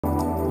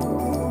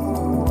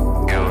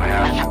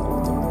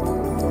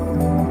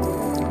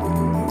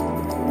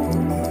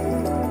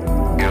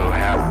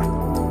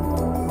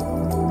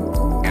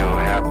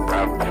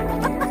Oh,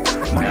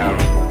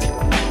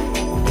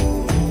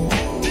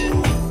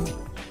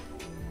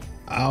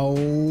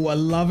 I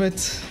love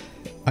it.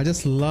 I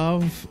just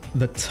love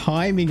the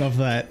timing of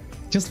that.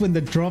 Just when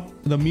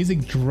the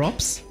music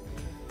drops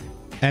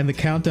and the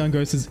countdown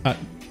goes to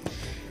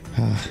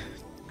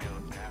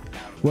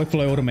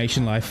workflow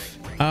automation life.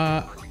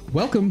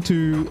 Welcome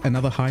to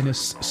another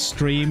Highness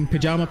stream.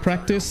 Pajama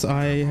practice.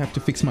 I have to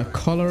fix my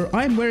collar.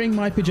 I'm wearing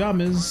my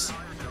pajamas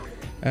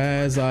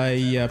as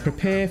I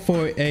prepare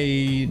for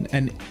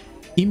an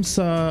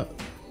IMSA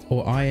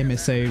or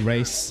IMSA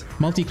race,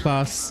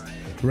 multi-class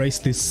race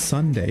this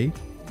Sunday.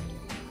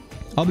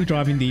 I'll be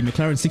driving the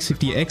McLaren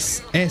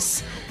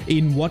 650XS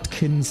in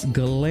Watkins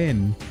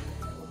Glen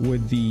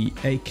with the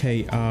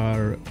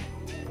AKR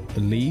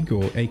League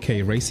or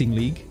AK Racing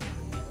League.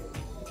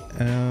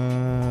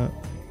 I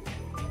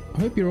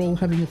hope you're all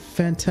having a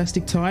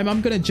fantastic time.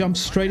 I'm gonna jump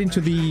straight into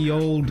the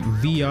old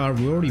VR.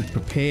 We're already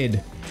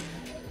prepared.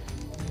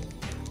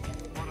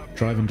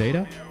 Driving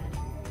data.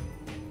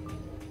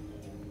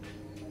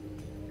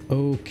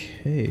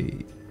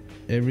 Okay.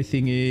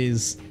 Everything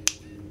is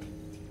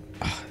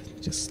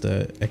just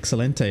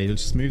excelente.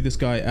 Let's just move this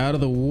guy out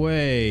of the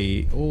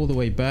way, all the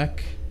way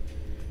back.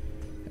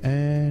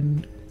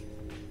 And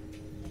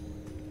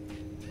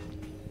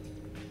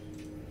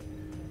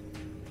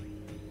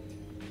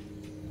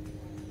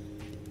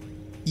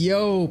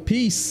yo,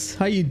 peace.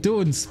 How you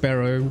doing,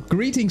 Sparrow?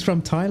 Greetings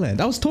from Thailand.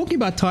 I was talking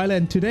about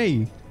Thailand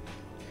today.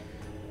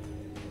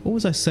 What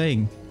was I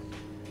saying?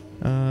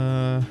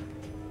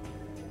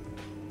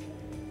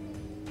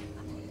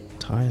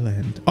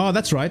 Thailand. Oh,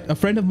 that's right. A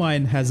friend of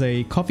mine has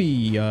a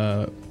coffee,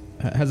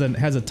 has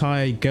a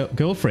Thai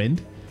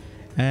girlfriend,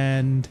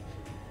 and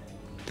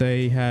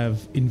they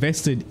have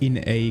invested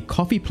in a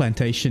coffee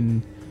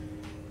plantation.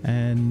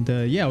 And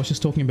yeah, I was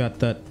just talking about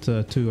that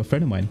to a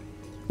friend of mine.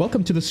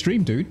 Welcome to the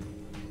stream, dude.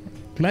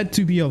 Glad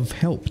to be of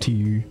help to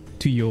you,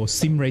 to your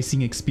sim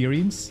racing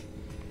experience.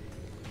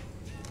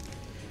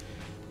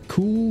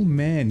 Cool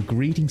man,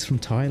 greetings from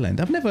Thailand.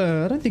 I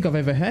don't think I've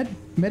ever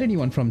met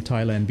anyone from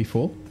Thailand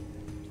before.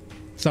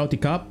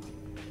 ZOTAC.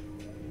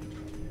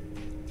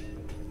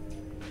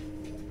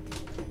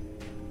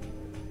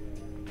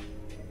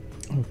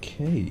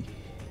 Okay.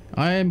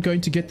 I am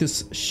going to get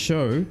this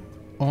show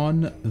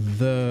on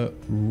the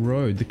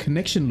road. The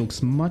connection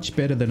looks much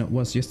better than it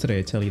was yesterday,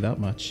 I tell you that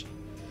much.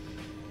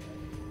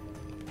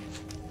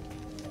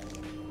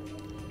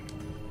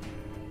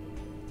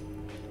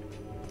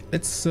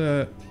 Let's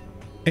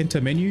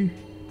enter menu.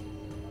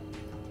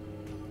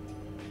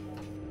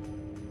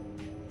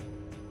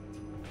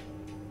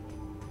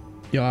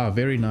 Yeah,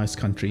 very nice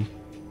country.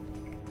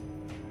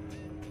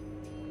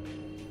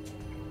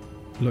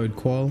 Load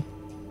qual.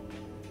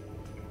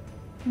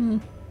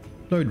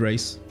 Load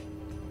race.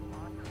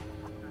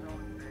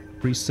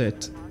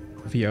 Reset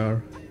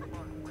VR.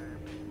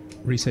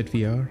 Reset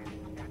VR.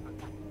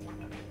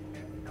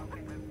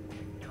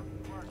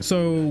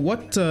 So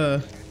what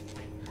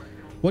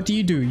do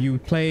you do? You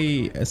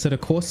play Assetto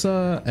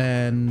Corsa,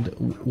 and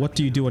what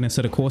do you do on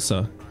Assetto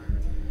Corsa?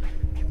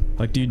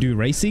 Like, do you do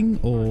racing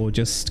or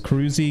just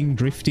cruising,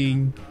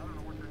 drifting?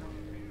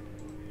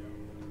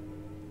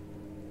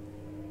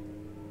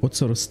 What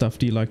sort of stuff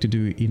do you like to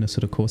do in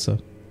Assetto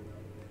Corsa?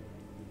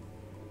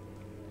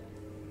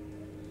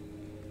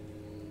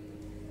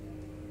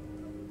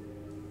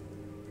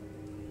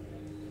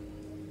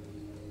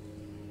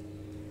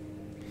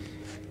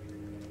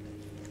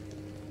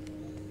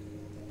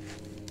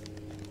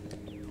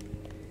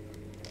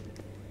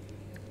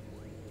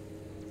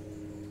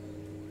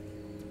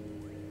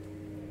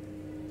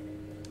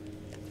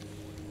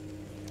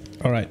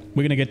 Alright,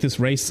 we're gonna get this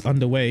race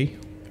underway.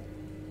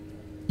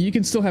 You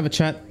can still have a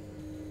chat.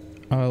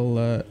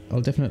 I'll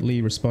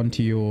definitely respond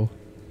to your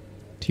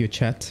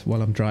chat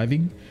while I'm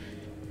driving.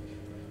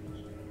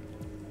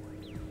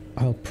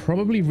 I'll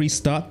probably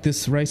restart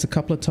this race a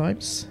couple of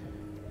times.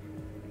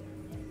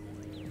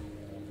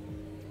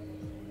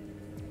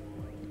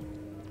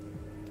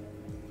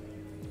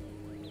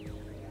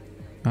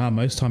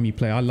 Most time you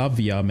play. I love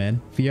VR, man.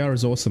 VR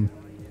is awesome.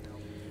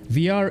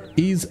 VR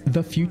is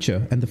the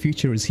future, and the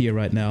future is here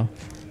right now.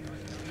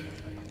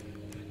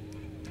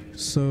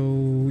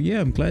 So yeah,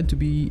 I'm glad to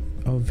be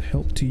of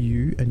help to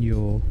you and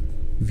your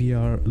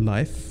VR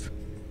life.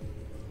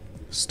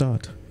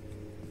 Start.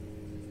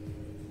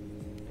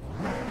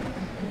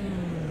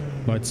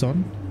 Lights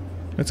on.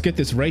 Let's get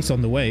this race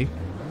on the way.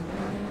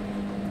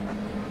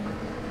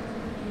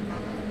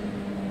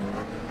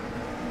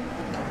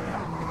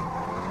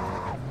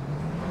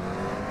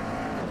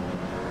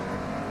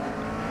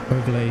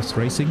 Overlays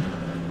racing.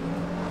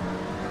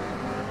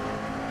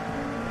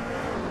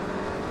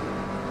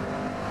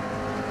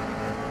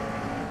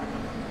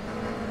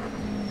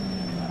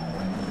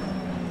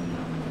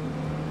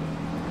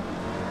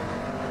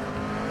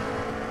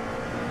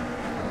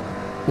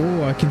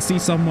 Oh, I can see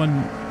something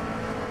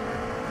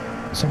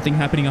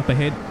happening up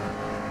ahead.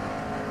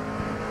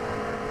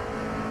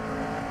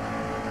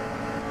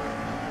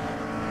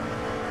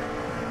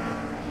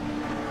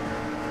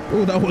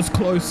 Oh, that was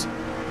close.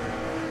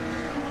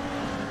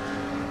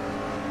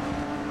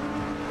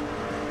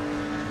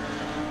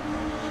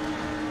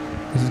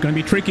 This is going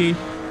to be tricky.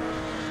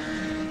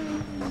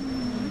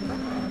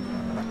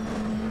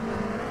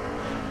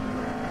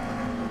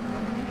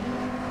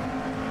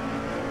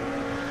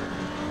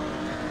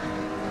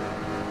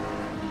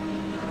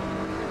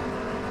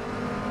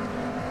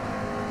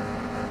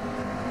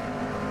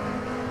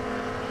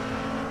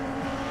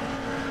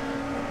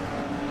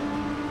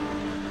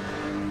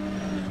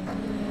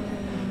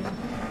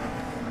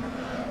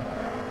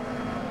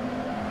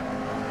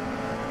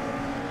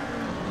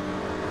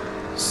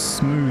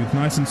 Smooth,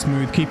 nice and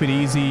smooth. Keep it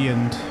easy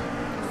and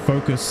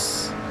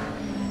focus.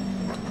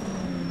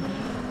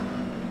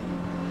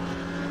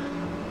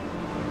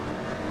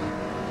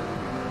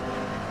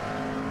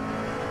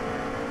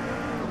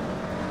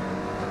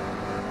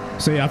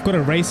 So yeah, I've got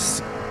a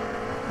race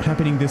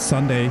happening this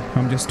Sunday.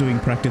 I'm just doing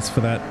practice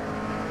for that.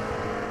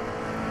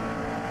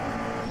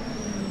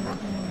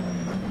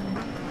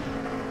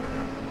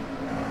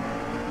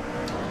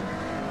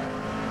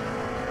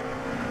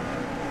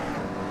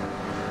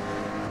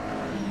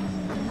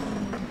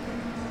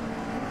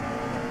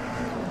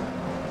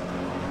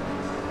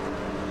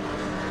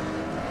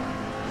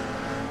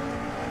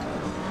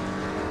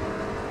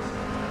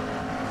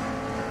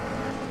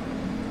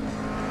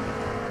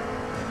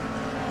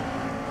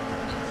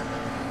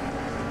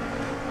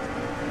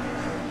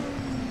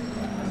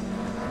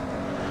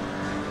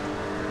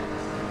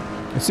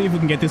 Let's see if we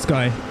can get this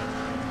guy.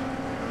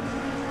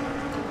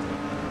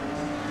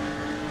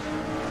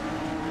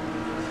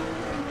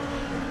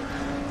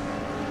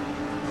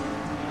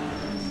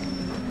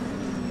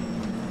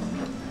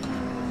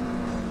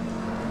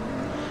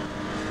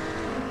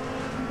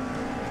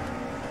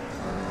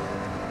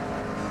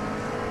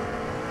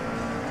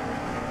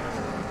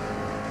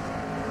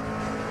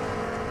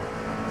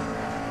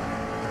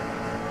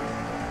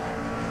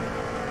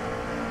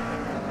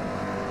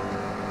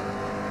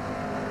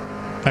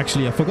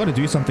 Actually, I forgot to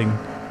do something.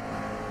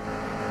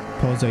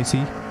 Pause AC.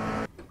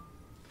 I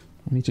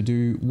need to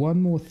do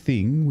one more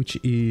thing, which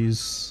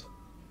is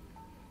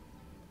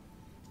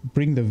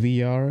bring the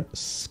VR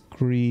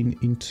screen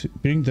into,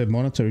 bring the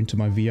monitor into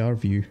my VR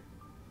view.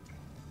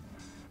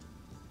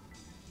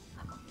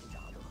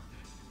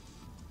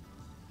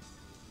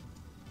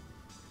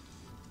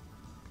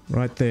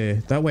 Right there.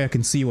 That way I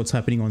can see what's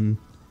happening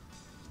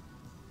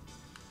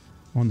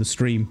on the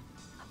stream.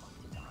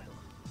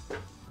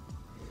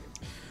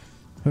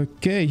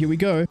 Okay, here we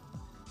go.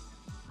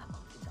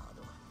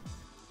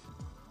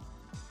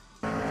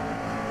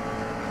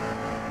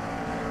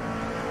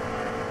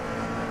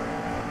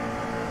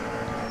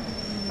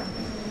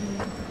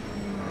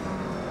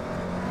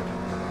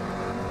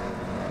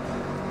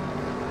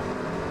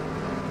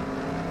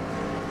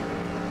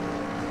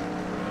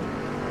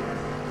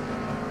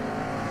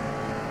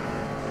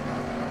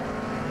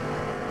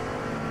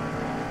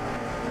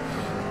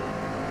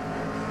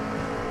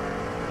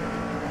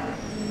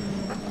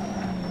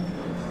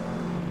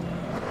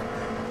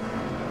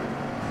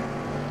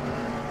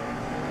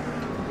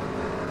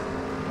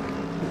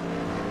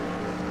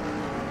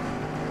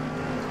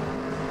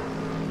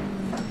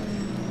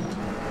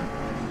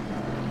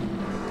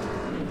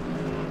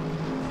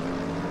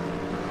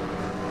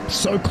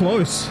 So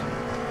close.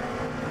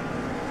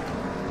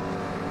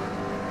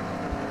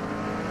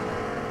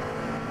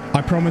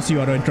 I promise you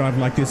I don't drive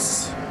like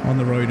this on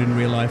the road in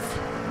real life.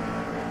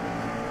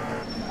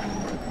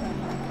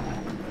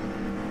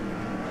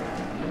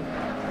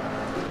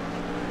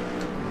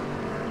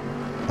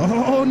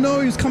 Oh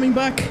no, he's coming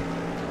back.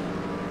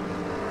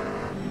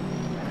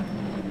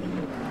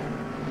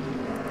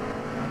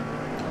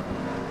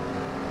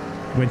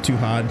 Went too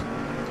hard.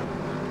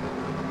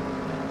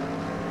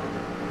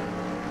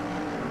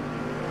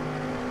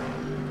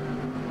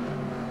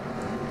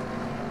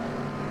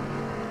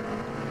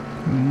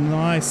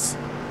 Nice.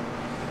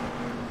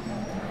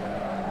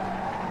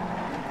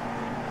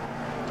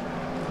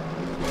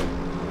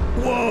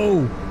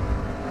 Whoa!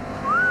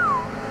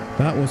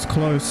 That was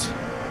close.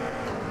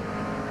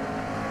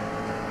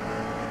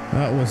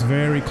 That was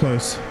very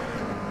close.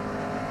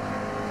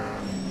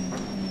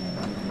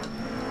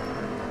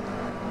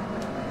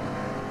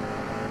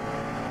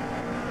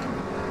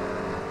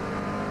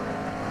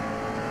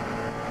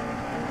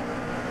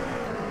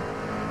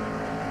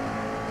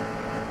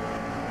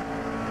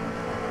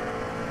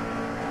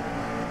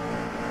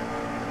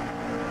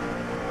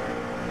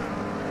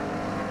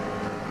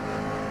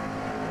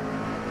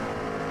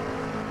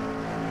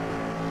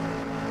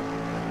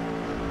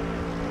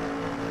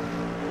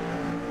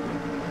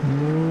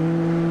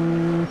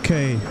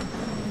 Okay.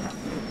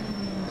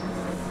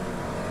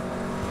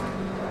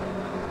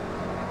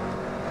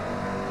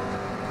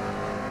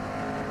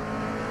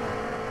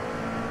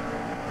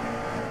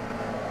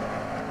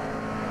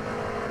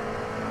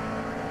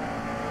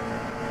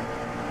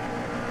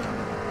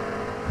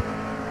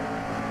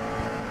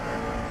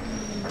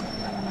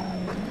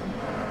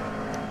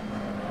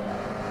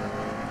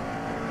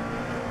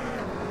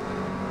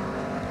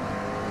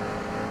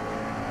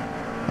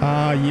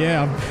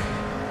 Yeah.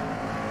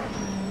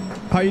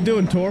 How you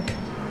doing, Torque?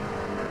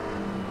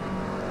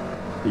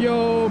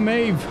 Yo,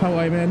 Maeve, how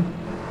are you, man?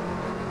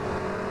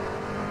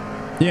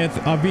 Yeah,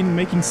 I've been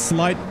making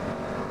slight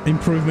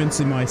improvements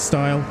in my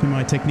style, in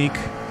my technique.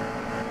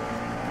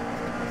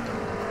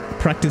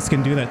 Practice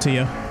can do that to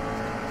you.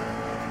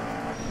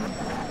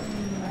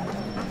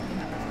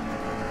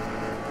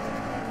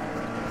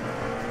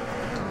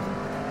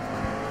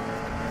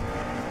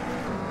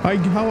 Hi,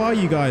 how are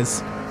you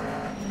guys?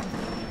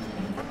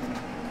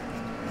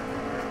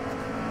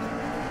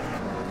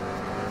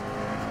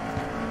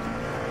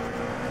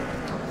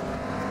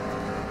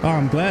 Oh,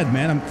 I'm glad,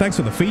 man. Thanks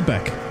for the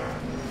feedback.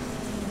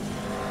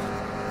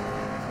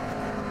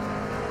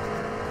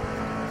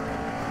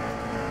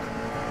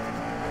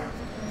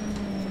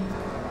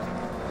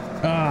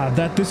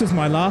 This is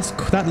my last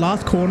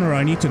corner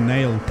I need to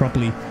nail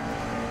properly.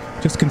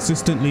 Just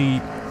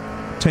consistently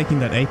taking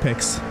that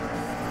apex.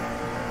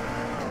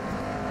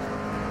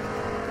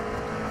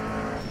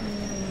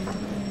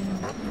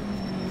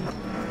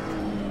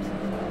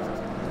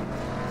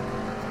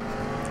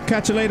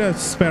 Catch you later,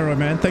 Sparrow,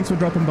 man. Thanks for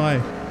dropping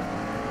by.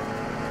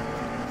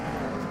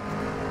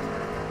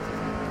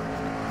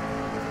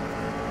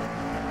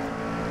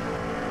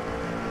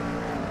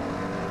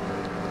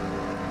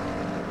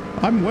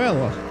 I'm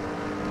well.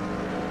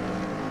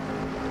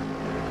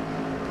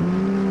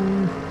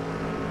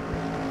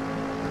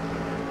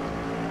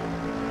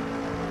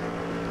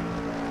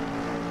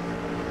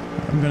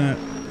 I'm gonna...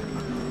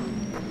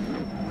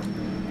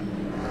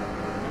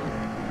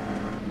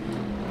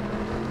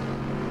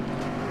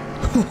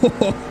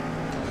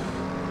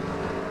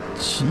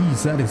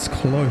 Jeez, that is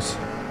close.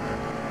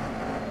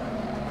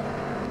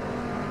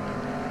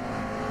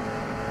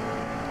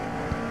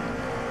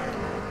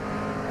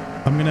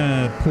 I'm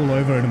gonna pull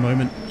over in a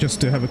moment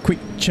just to have a quick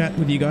chat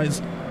with you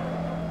guys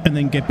and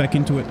then get back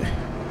into it.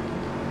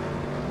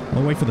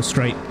 I'll wait for the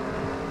straight.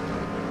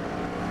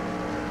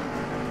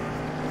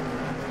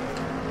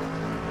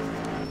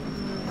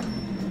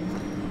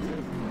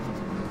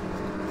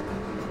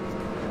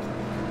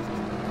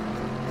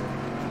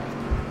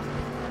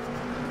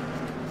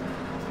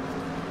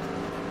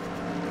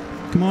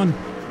 Come on.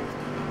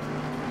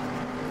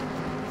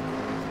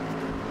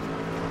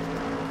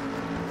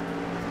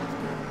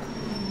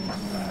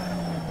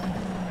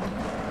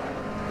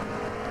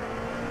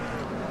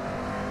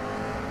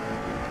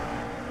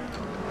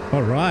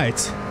 All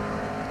right.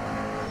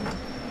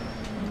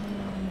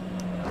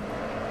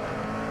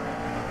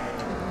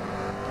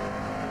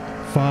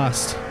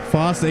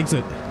 Fast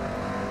exit.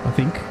 I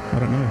think. I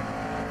don't know.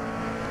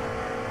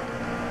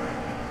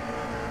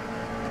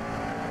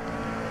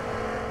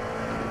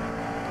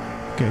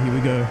 Okay, here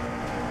we go.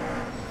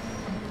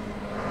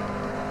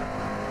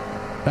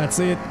 That's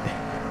it.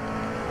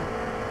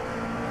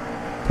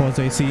 Pause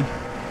AC.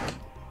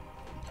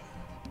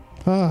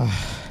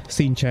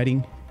 Scene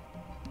chatting.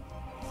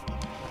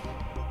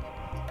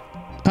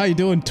 How you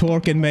doing,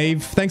 Torque and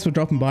Maeve? Thanks for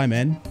dropping by,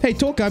 man. Hey,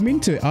 Torque, I mean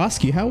to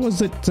ask you, how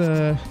was it,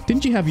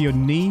 didn't you have your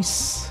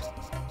niece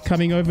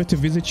coming over to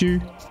visit you?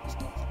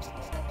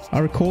 I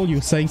recall you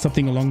were saying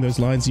something along those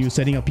lines. You were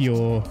setting up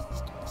your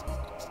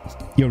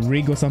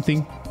rig or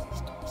something.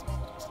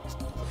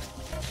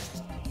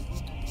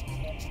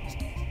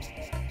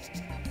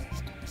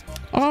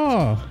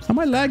 Oh, am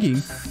I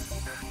lagging?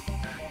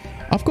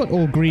 I've got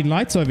all green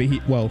lights over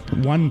here. Well,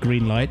 one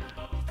green light.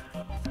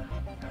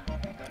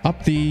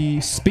 Up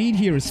the speed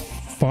here is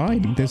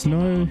fine. There's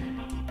no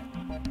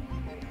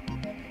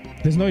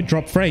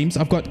drop frames.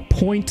 I've got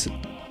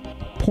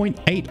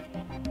 0.8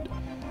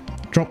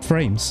 drop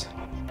frames.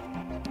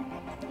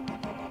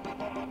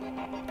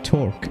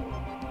 Torque.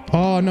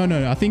 Oh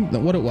no. I think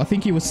I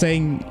think he was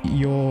saying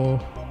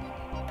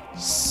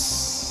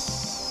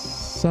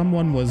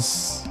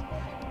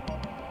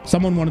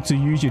someone wanted to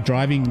use your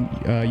driving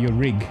your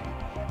rig.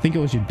 I think it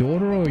was your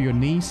daughter or your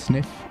niece.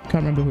 Can't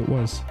remember who it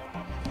was.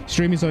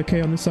 Stream is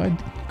okay on this side?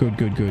 Good.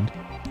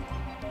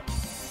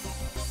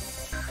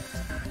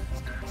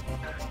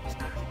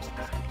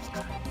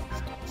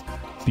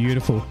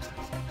 Beautiful.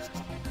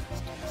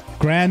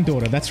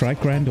 Granddaughter, that's right,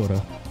 granddaughter.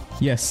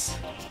 Yes.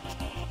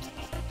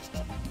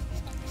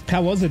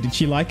 How was it? Did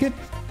she like it?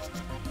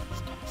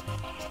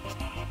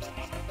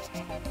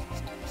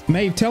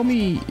 Maeve, tell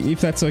me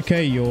if that's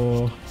okay,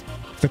 the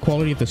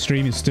quality of the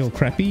stream is still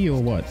crappy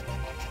or what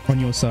on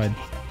your side.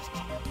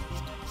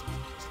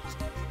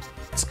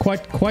 It's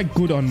quite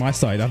good on my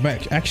side. I'm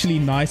actually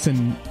nice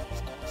and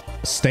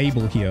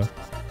stable here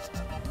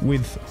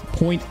with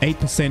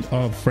 0.8%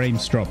 of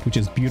frames dropped, which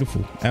is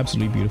beautiful.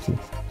 Absolutely beautiful.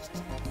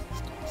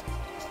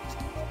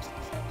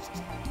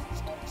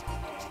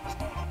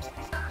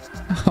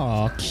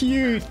 Aw,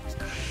 cute.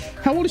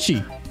 How old is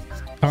she?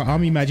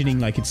 I'm imagining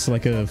like it's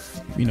like a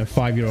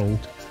 5-year-old.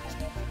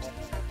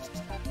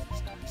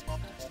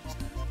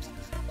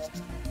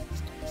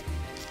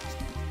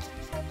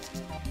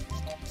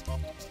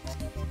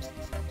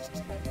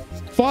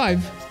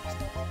 Five?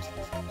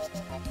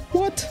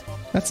 What?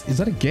 Is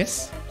that a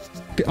guess?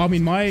 I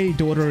mean, my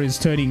daughter is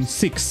turning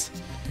 6.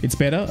 It's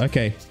better?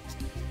 Okay.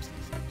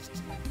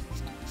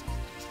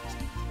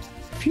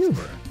 Phew.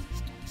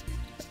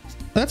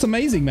 That's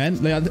amazing,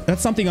 man.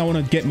 That's something I want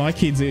to get my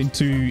kids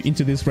into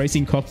this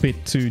racing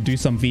cockpit to do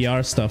some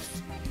VR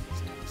stuff.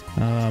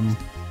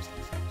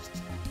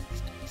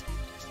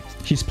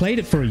 She's played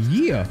it for a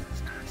year.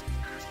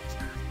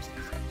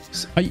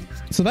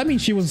 So that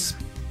means she was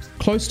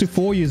close to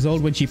 4 years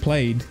old when she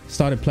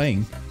started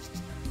playing.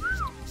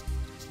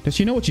 Does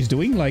she know what she's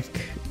doing?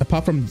 Like,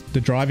 apart from the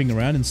driving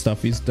around and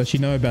stuff, does she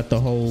know about the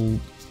whole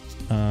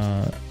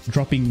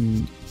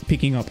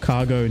picking up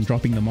cargo and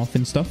dropping them off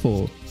and stuff?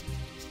 Or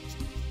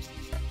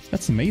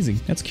that's amazing.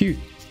 That's cute.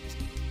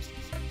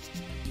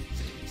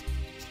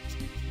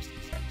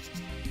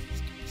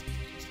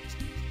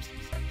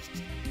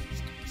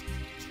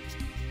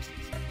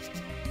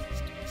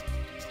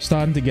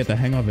 Starting to get the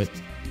hang of it.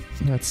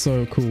 That's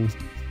so cool.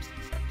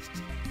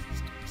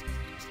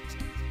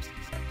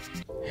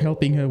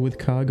 Helping her with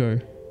cargo.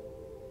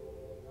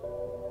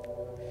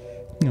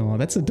 Oh,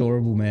 that's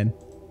adorable, man.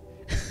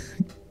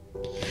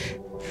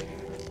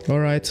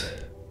 Alright.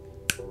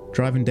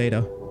 Driving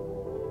data.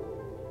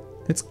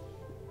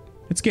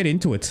 Let's get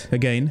into it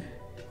again.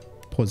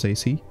 Pause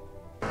AC.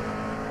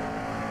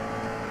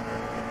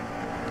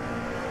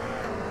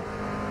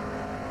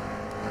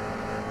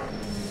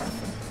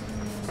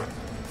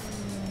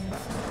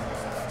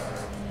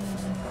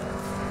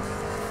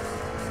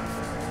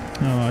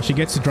 Oh, she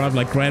gets to drive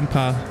like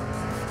grandpa.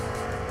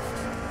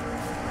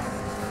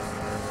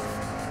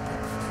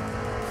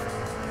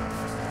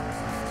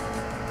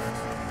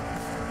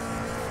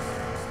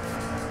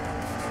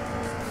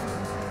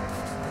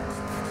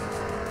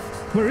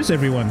 Where is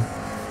everyone?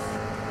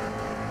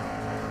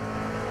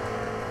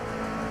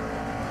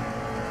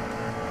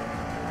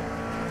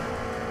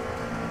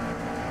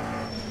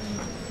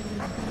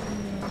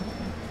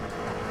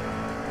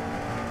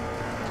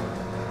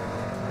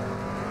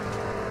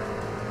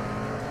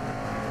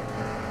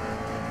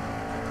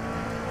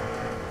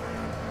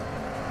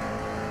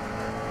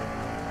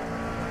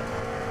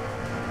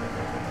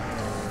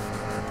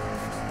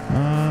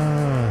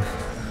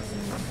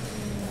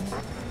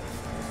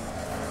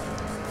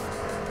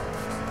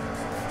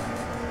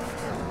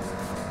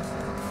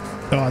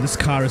 Oh, this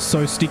car is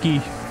so sticky.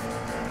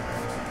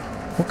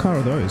 What car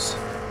are those?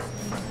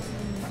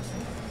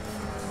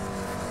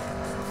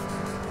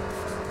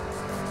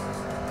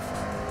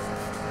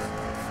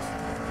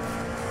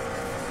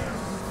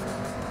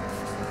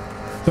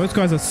 Those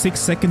guys are 6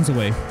 seconds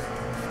away.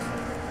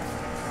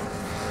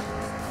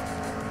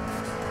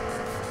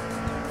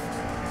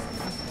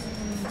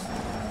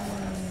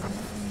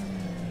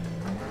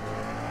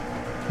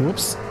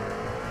 Whoops.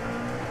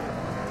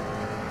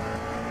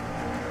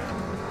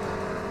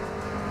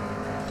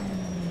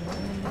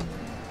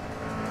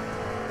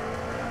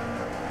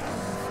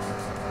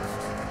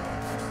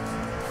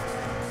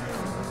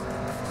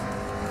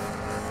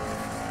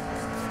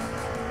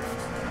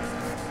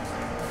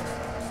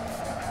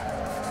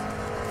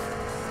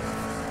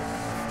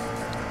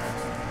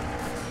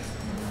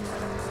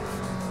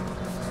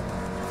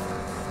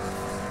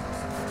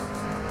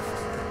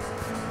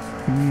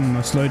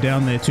 I slowed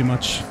down there too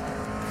much.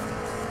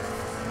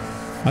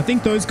 I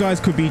think those guys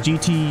could be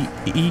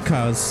GTE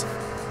cars.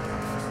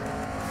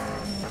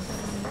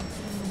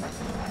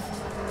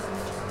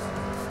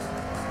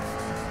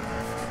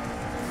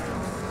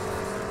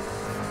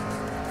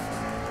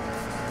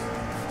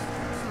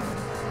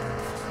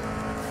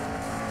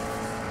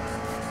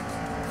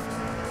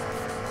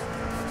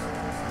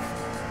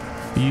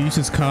 You use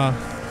his car.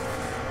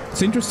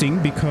 It's interesting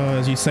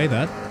because you say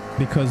that,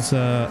 because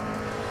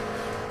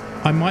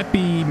I might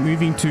be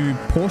moving to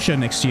Porsche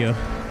next year.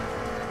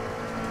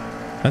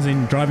 As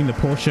in driving the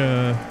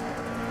Porsche.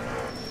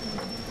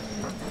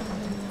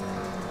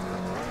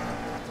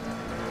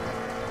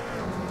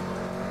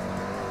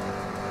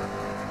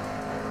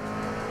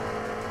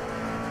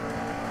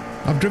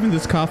 I've driven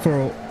this car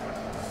for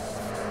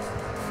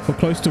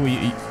close to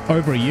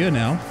over a year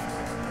now.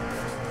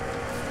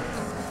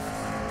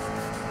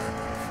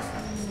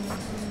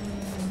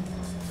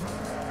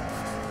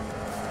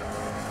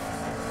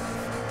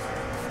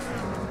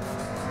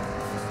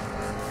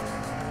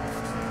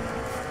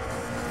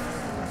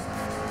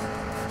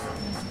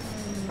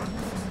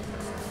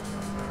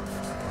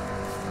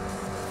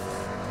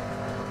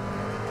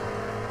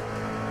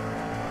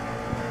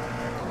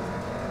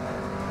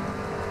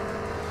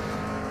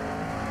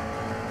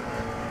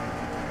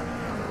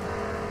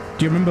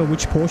 Do you remember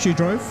which Porsche you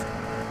drove?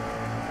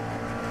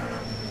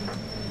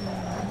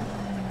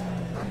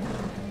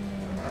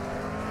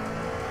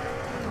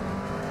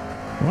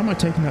 Why am I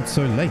taking that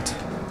so late?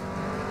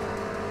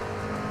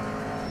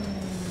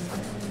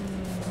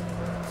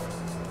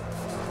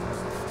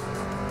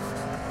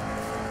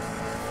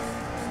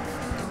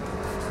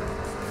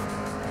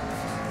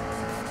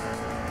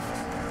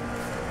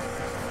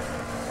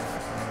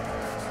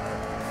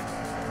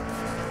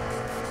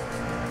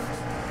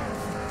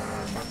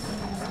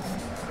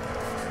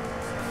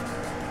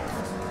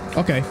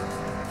 Okay.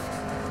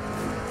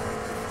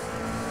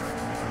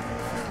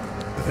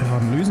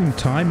 I'm losing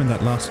time in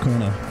that last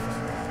corner.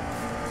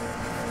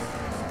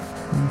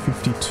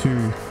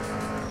 152.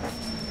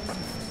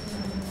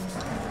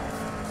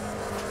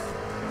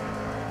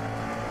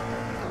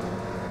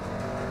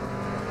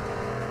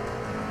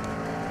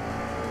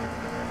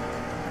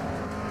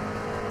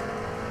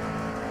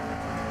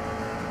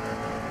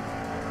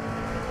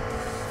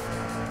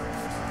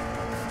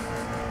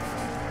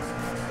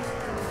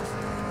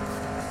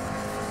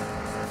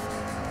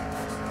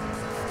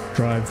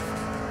 drive.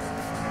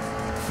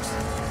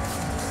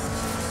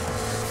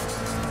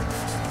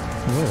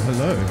 Whoa,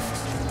 hello.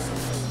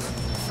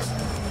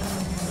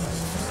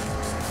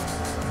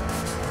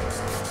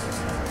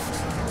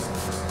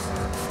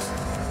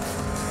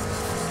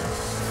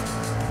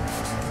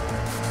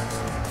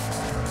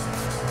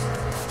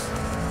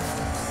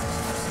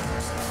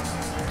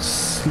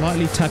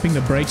 Slightly tapping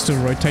the brakes to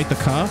rotate the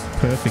car.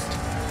 Perfect.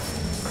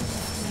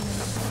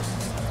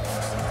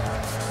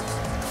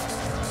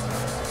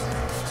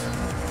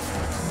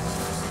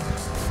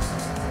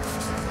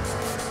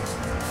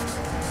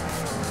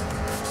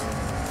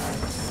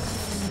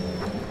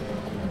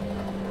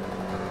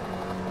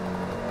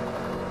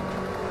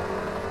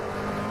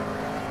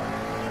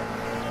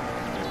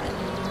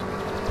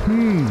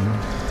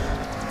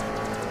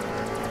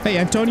 Hey,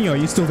 Antonio, are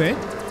you still there?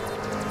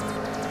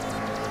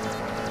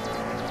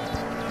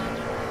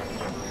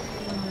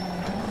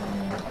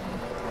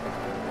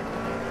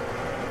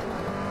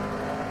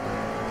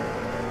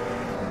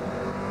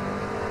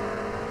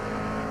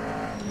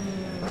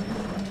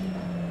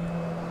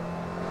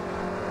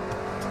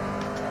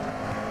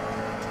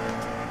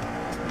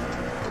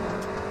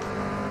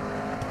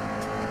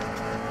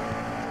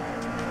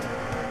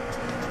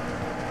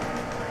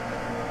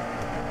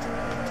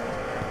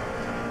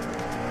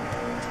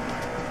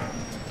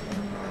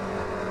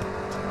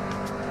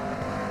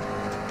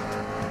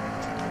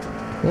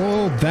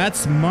 Oh,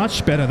 that's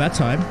much better that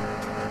time.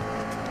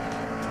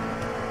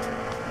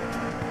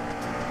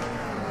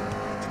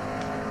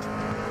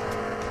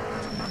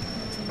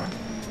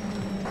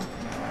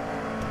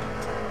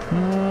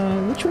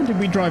 Which one did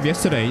we drive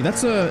yesterday?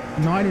 That's a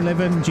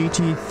 911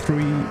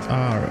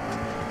 GT3R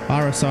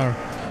RSR.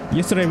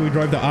 Yesterday we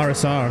drove the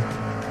RSR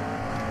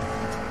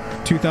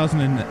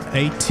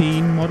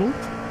 2018 model,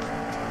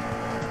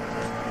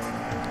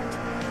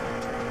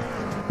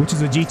 which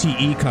is a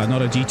GTE car,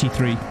 not a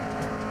GT3.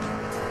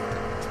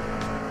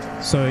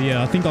 So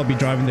yeah, I think I'll be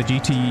driving the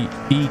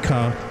GTE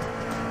car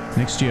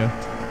next year.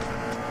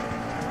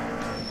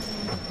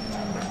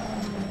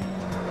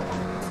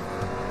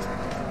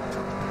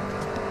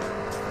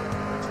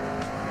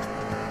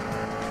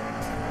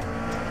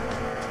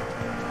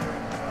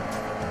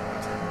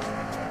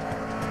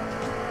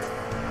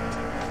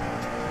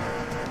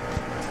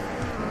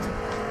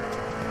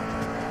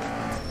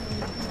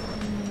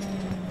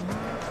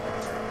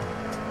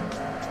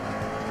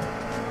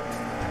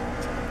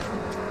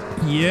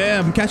 Yeah,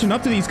 I'm catching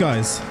up to these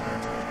guys.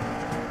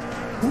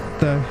 What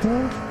the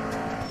hell?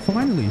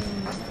 Finally.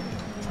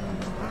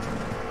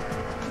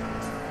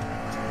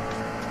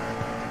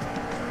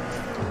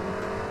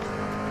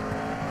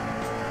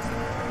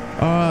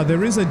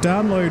 There is a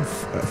download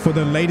for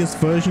the latest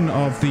version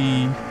of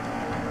the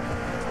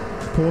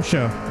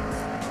Porsche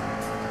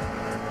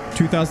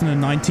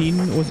 2019.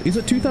 Or is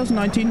it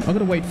 2019? I'm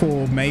gonna wait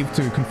for Maeve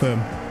to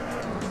confirm.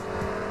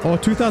 Or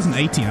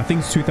 2018. I think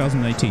it's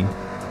 2018.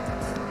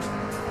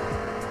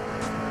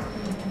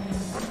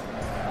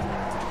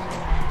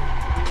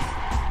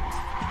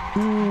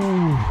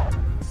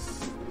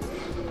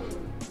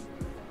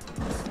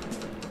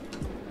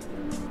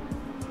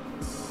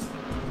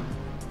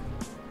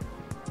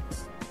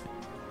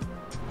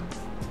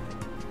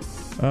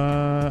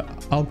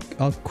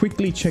 I'll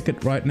quickly check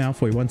it right now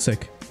for you. One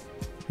sec.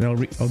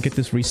 And I'll get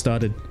this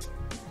restarted.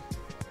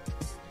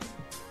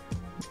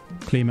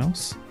 Clear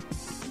mouse.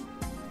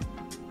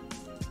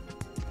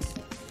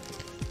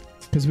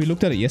 Because we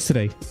looked at it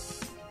yesterday.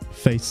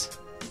 Face.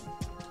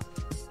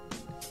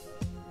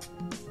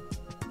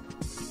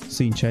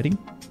 Scene chatting.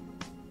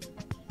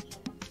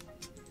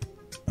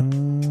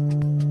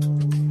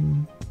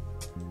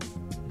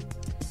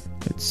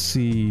 Let's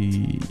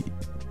see.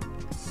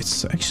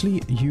 It's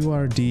actually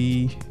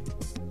URD.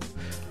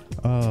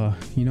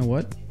 You know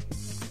what?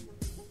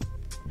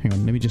 Hang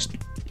on, let me just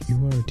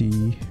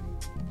URD.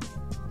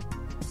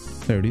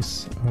 There it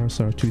is.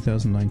 RSR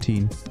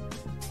 2019.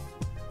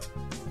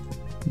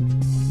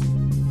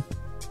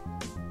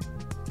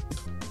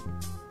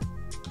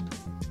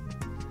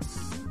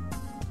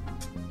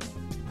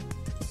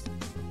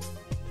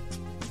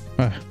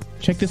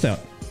 Check this out.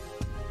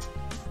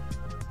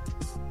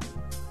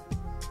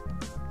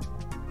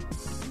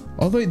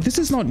 Although this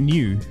is not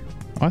new.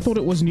 I thought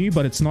it was new,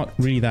 but it's not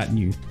really that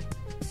new.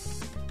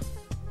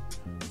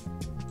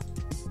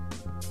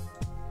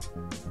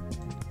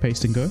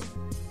 Paste and go.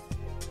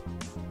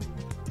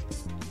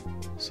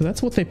 So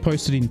that's what they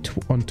posted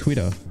on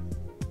Twitter.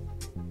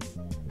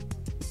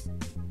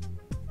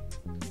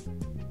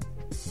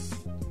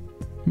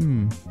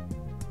 And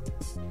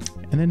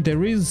then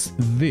there is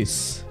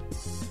this.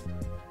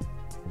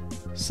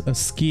 A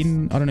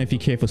skin. I don't know if you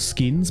care for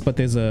skins, but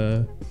there's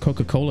a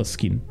Coca-Cola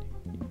skin.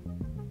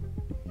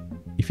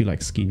 If you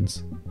like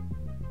skins.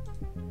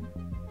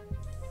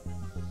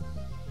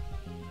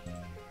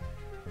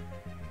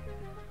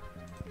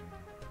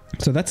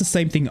 So that's the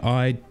same thing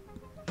I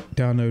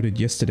downloaded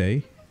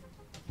yesterday,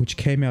 which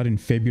came out in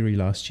February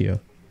last year.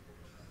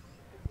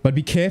 But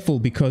be careful,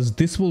 because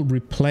this will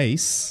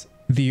replace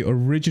the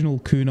original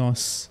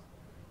Kunos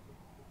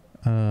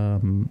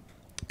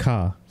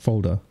car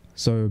folder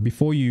So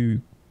before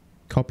you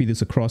copy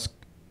this across,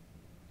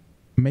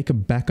 make a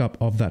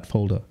backup of that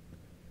folder.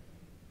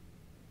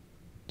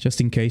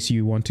 Just in case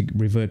you want to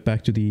revert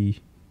back to the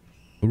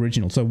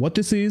original. So what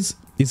this is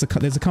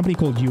there's a company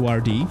called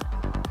URD,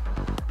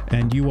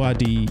 and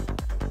URD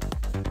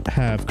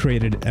have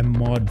created a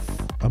mod,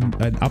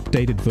 an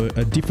updated,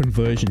 a different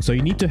version. So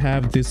you need to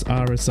have this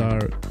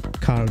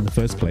RSR car in the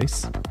first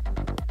place,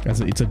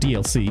 as it's a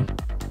DLC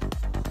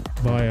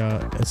via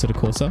Assetto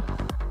Corsa.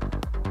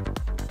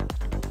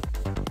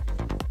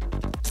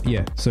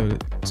 Yeah, so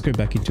let's go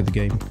back into the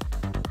game.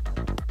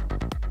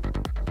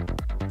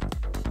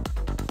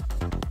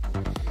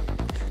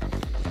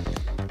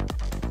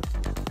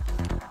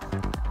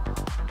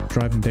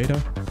 Driving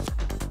data.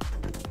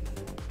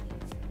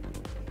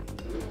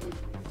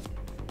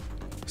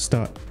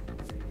 Start.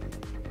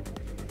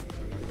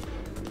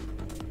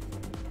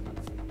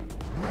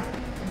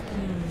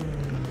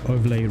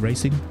 Overlay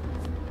racing.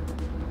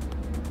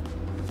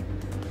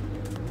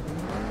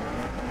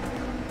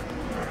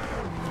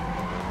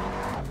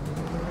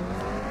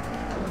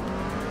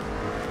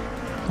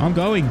 I'm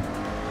going.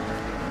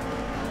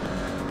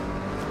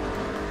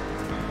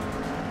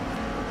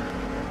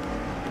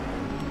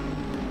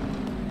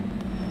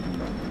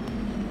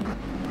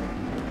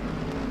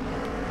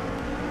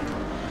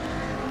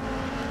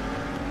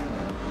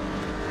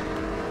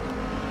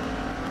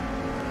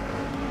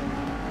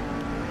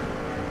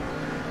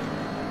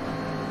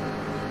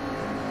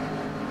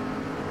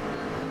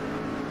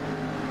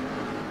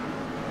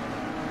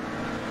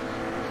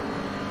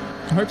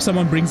 I hope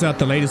someone brings out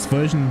the latest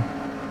version.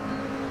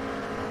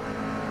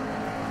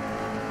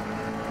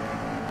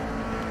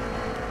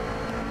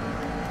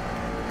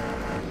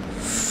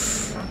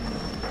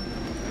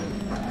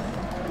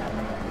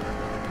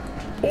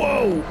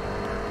 Whoa!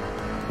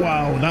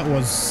 Wow,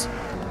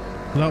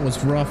 that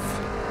was rough.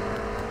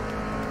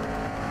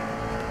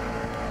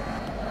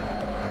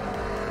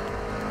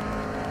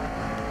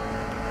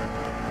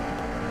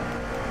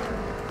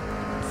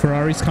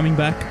 Ferrari's coming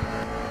back.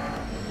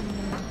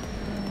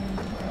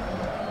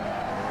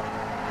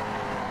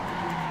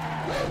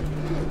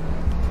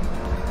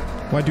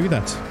 Why do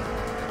that?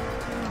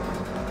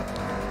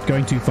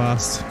 Going too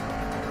fast.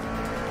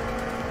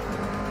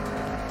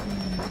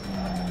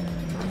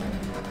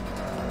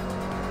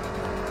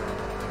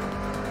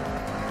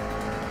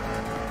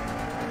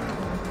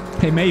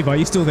 Hey Maeve, are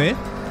you still there?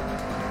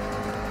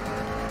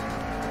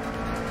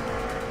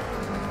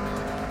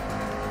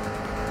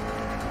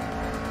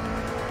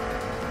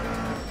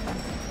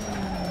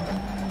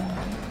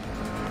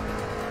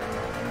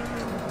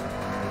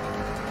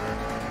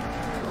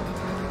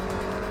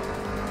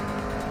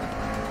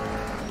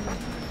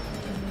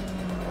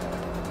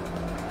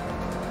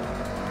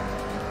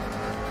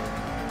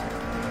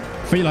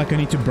 I feel like I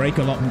need to brake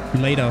a lot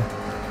later.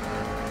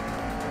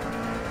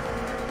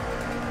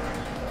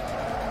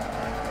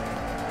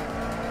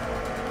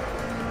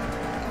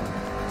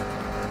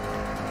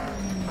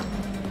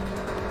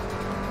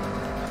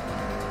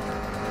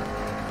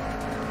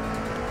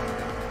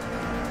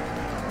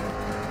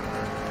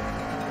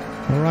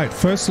 Alright,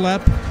 first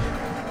lap.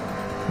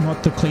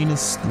 Not the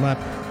cleanest lap.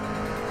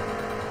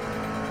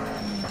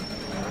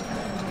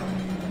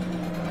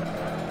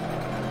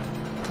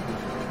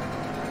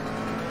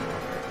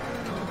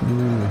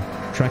 Ooh,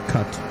 track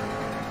cut.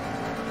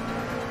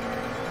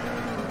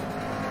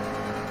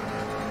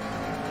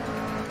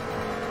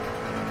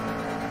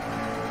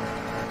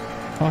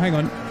 Oh, hang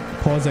on.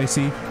 Pause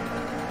AC.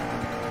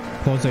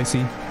 Pause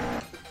AC.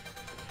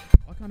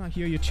 Why can't I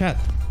hear your chat?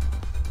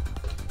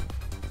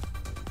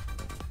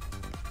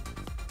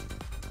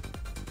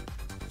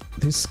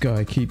 This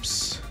guy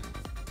keeps...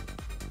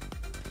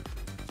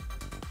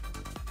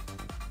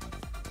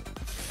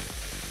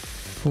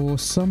 For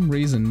some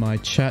reason, my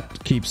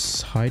chat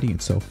keeps hiding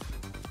itself.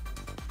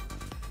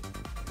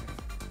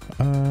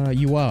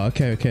 You are?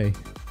 Okay, okay.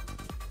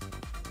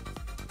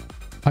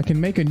 I can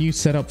make a new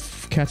setup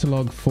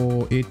catalog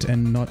for it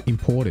and not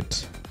import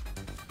it.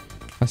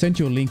 I sent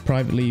you a link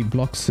privately,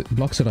 blocks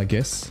it, I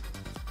guess.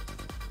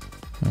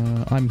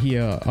 I'm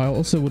here. I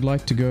also would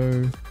like to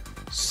go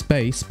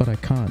space, but I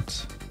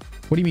can't.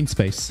 What do you mean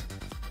space?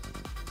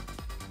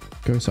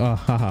 Goes, ha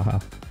ha ha.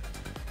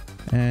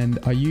 And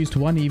I used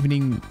one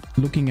evening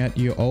looking at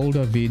your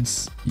older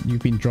vids.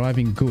 You've been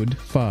driving good,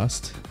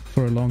 fast,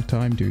 for a long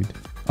time, dude.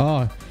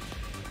 Ah,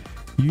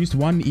 used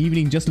one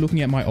evening just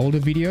looking at my older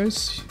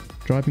videos.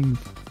 Driving...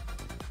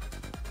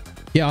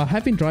 Yeah, I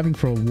have been driving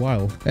for a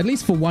while. At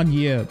least for 1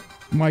 year.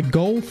 My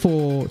goal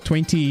for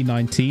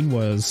 2019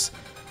 was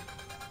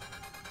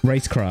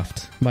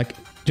racecraft. Like,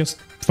 just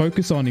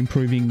focus on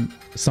improving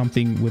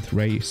something with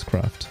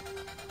racecraft.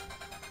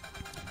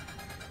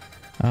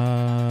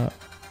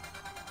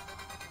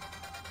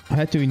 I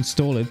had to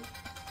install it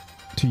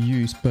to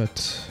use,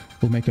 but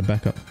we'll make a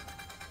backup.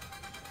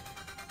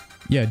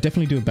 Yeah,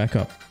 definitely do a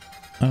backup.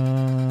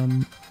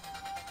 I'm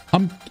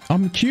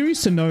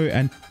curious to know,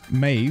 and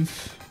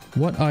Maeve,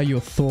 what are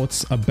your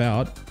thoughts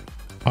about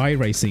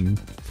iRacing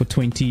for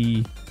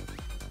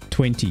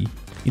 2020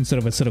 instead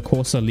of a sort of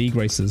Corsa League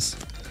races?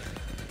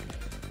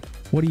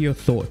 What are your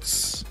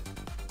thoughts?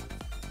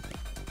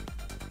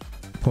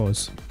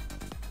 Pause.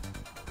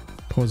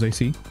 Pause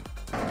AC.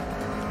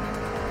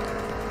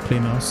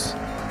 Clear mouse.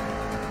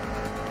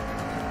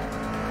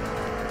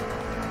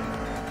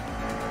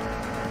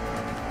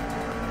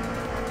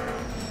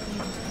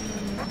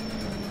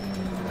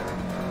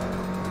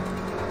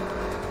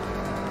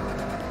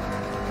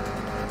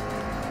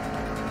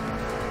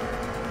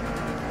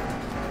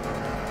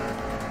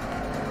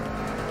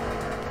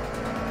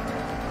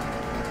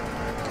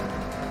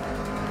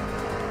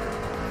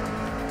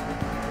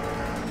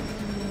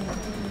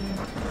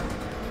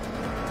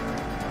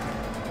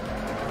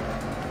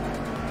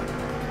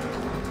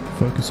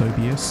 Focus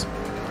OBS.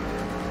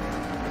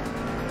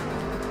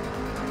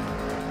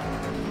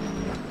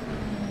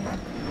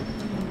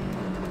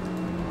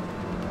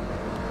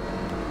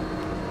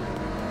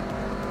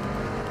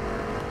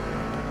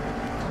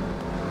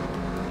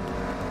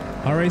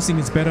 iRacing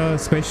is better,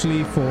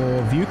 especially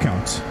for view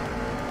count.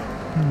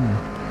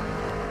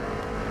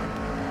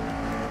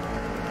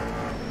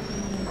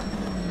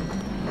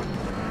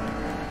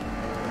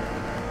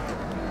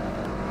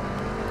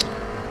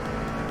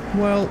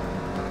 Well,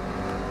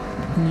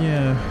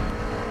 yeah.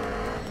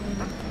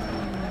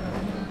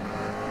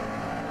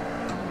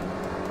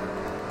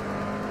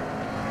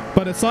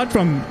 But aside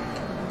from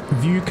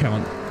view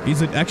count,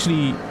 is it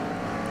actually...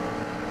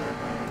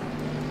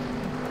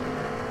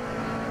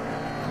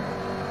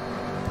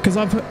 Because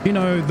I've, you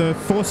know, the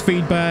force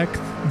feedback,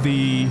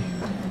 there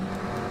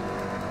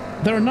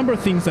are a number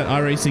of things that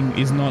iRacing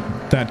is not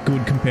that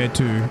good compared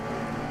to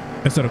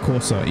Assetto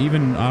Corsa,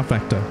 even R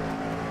Factor.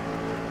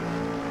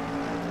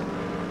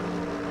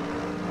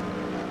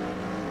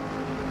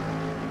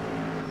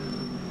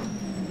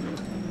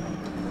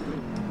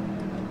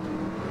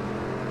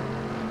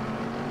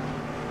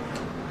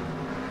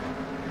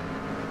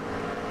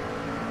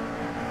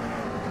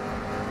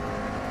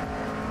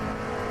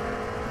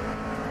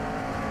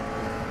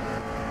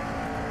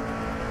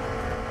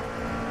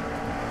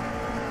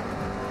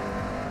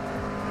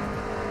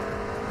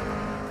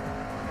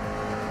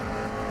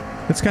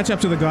 Let's catch up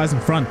to the guys in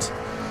front.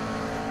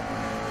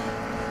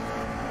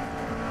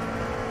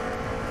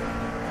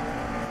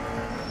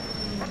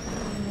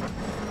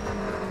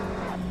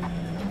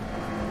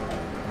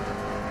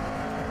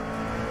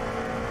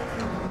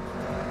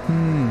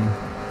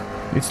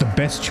 It's the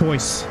best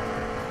choice.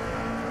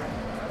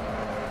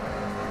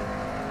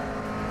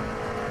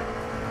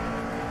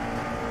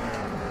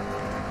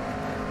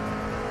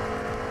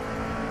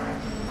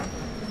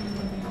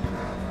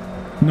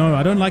 No,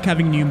 I don't like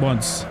having new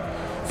mods.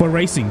 For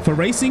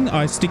racing,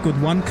 I stick with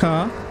one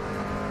car,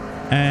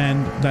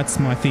 and that's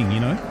my thing,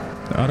 you know?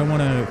 I don't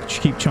want to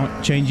keep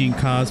changing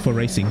cars for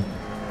racing.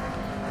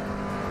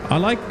 I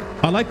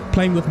like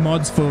playing with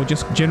mods for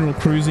just general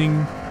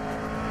cruising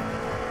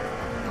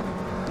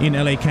in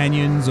LA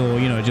canyons, or,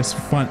 you know, just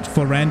fun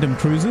for random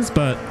cruises.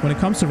 But when it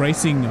comes to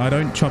racing, I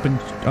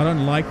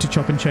don't like to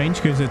chop and change,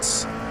 because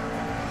it's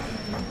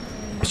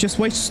just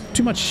wastes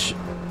too much.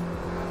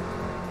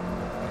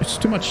 It's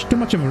too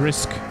much of a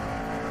risk.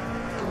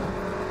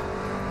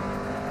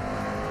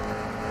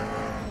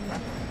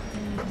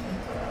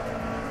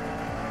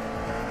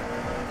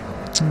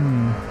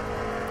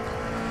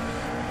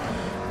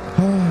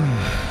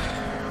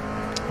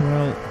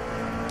 Well,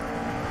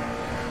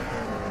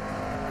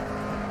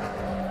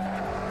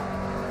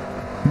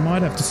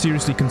 might have to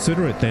seriously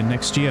consider it then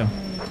next year.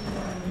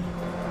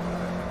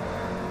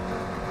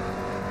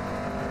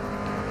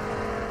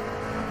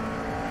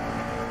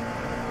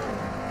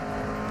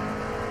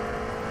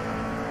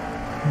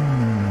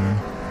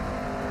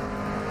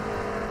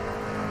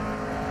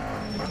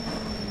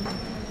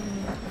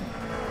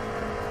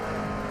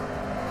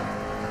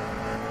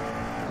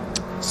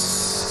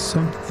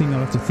 Something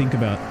I'll have to think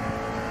about.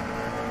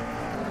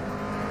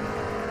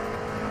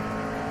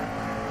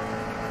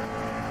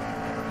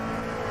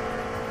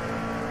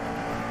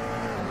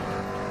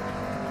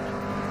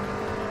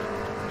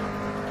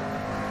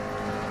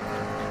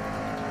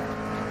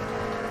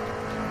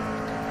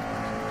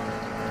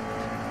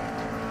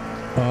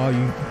 Oh,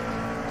 you...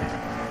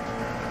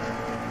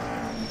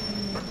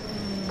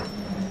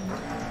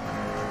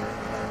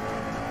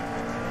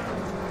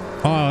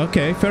 Oh,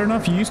 okay, fair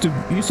enough. You used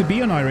to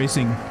be on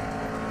iRacing.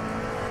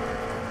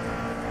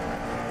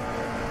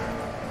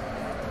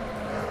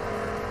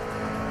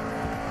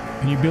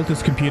 And you built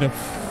this computer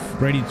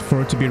ready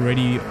for it to be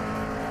ready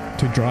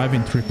to drive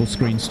in triple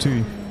screens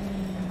too.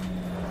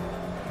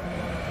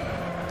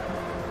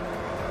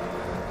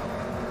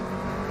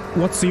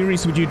 What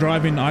series would you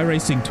drive in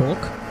iRacing, Talk?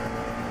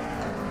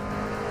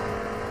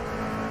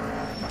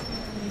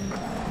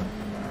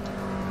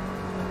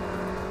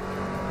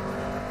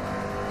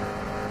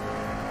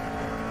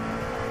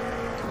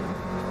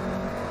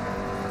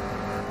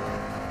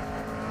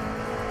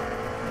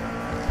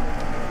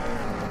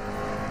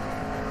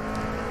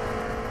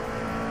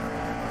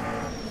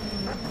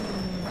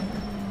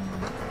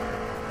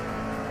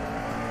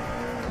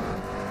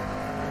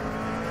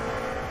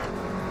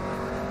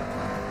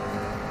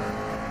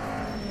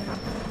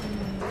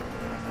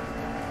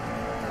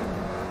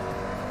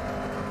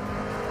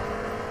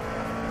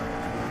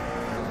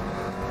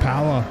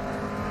 power.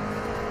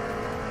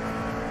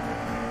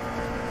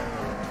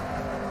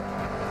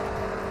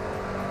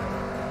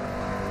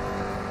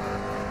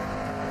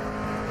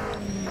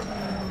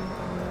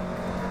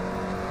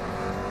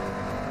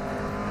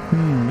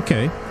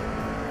 Okay.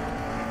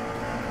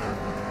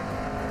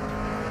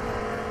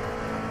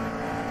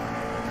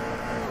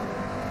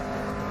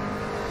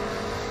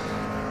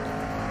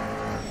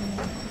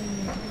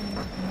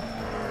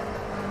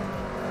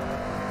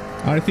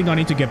 I think I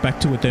need to get back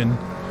to it then.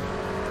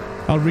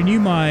 I'll renew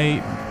my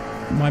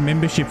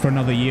membership for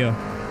another year.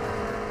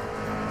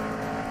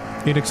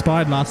 It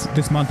expired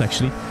this month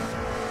actually.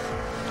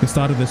 It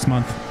started this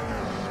month.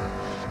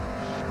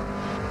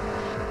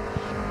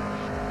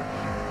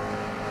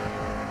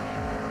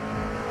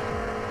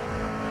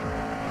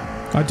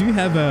 I do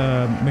have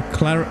a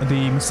McLaren,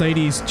 the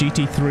Mercedes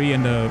GT3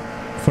 and a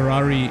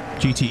Ferrari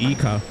GTE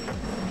car.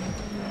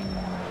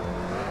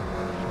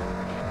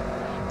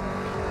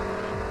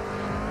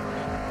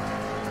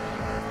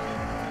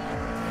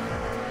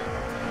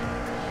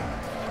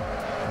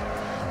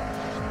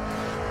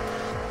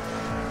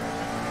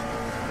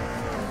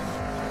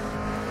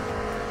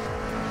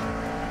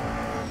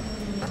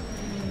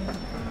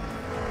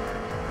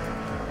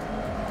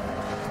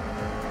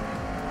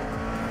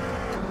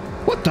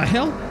 What the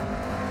hell?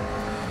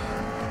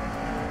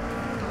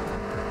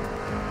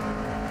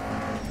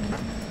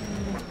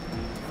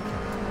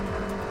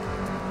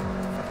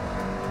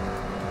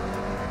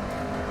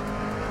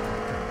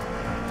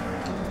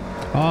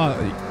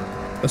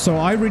 So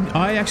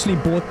I actually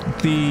bought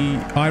the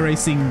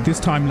iRacing this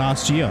time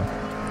last year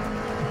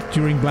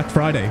during Black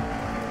Friday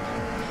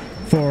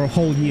for a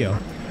whole year.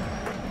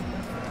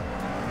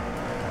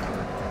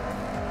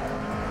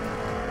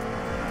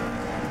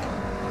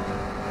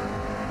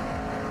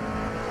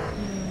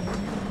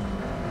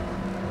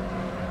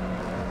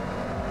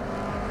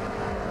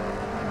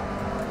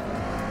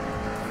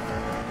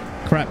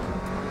 Crap.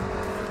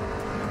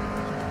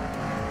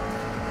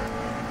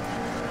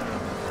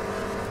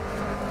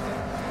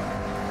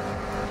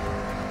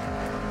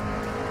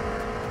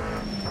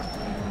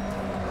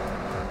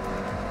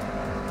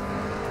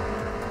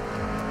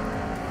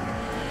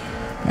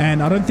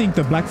 And I don't think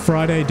the Black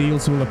Friday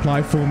deals will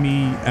apply for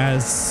me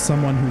as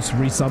someone who's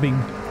resubbing.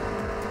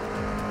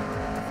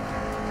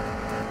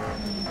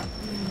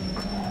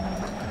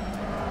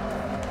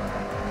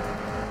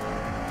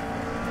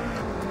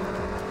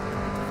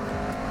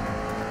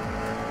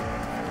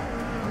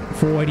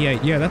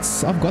 $488. Yeah,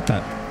 I've got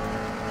that.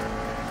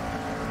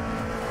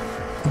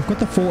 I've got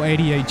the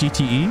 488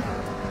 GTE.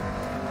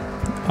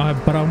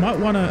 But I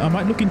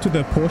might look into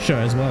the Porsche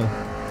as well.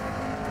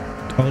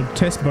 I'll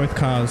test both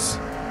cars.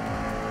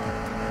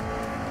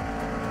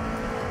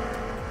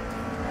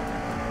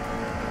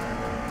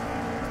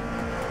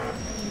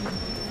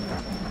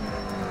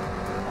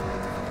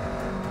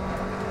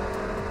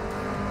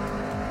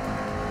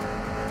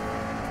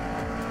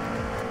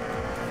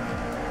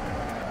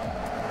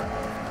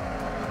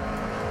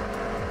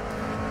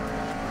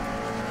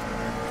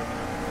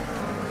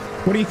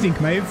 What do you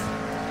think, Maeve?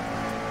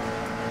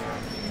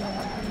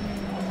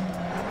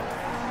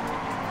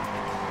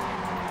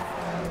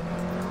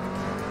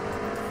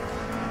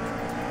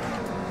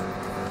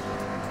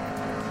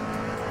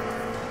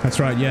 That's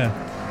right, yeah.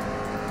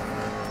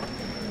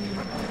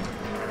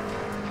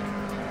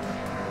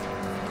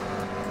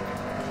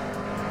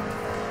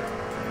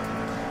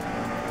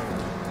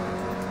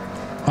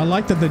 I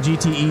like that the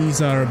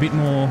GTEs are a bit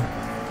more...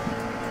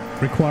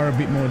 require a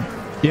bit more...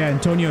 Yeah,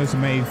 Antonio's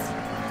Maeve.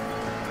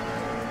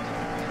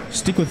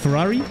 Stick with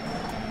Ferrari?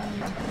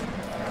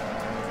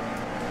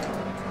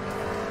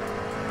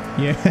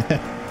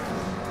 Yeah.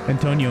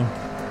 Antonio.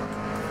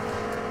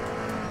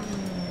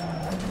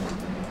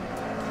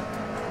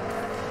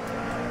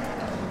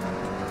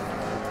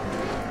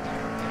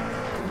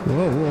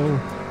 Whoa, whoa.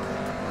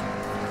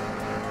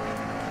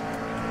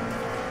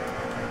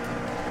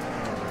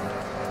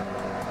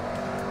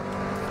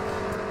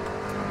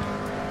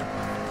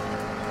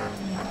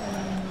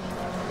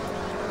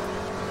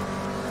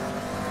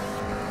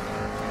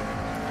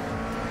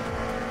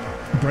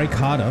 Brake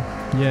harder.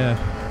 Yeah.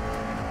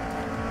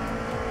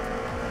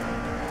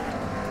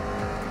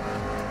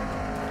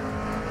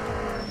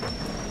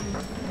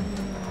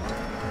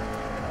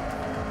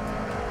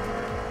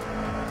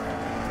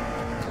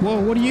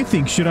 Well, what do you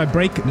think? Should I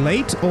brake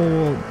late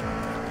or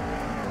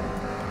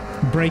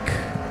brake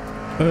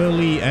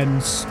early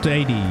and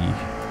steady?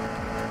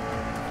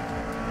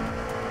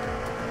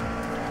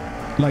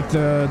 Like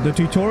the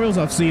tutorials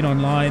I've seen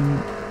online,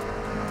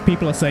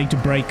 people are saying to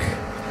brake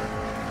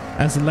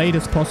as late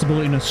as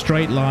possible in a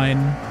straight line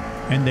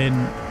and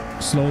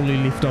then slowly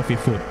lift off your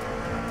foot.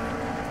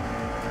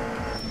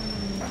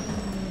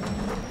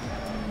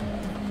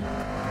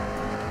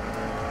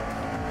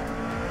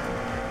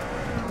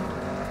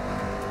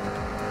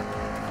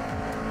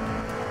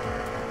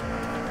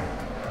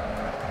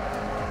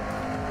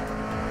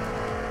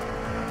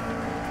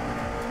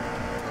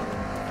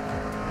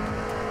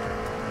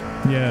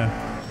 Yeah.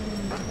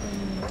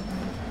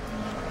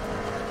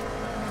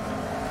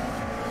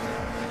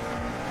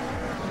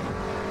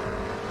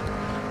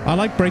 I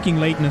like braking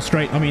late in a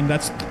straight. I mean,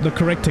 that's the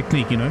correct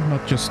technique, you know,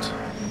 not just...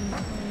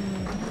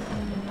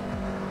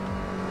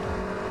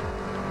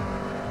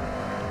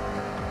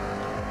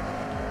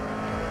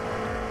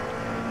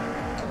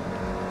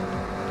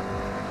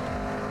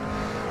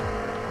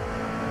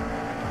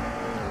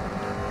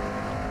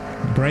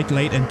 Brake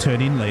late and turn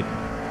in late.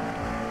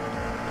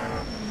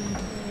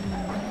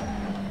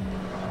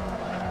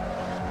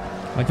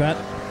 Like that.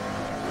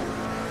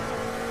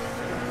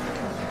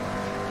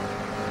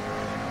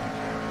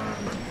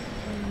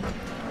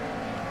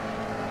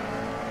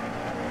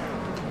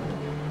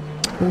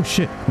 Oh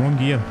shit, wrong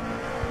gear.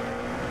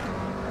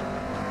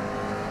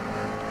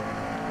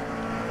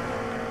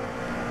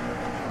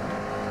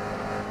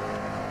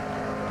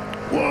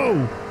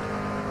 Whoa!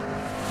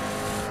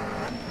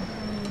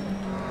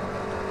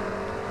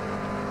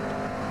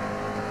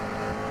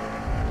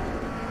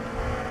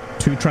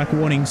 Two track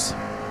warnings.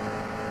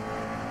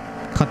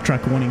 Cut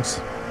track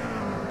warnings.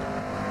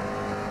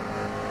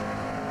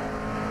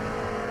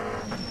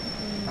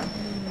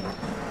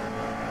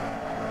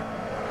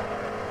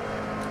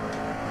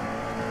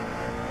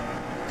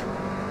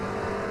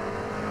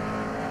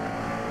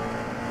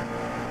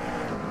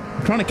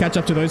 I'm trying to catch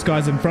up to those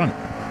guys in front.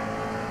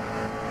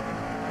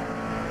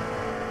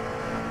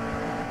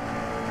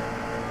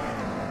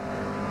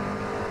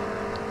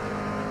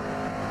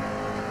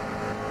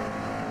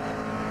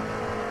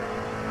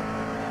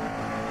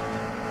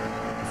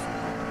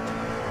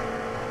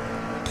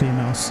 Clear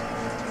mouse.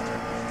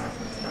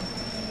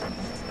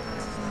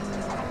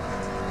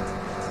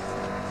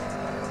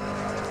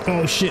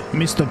 Oh shit,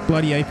 missed the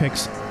bloody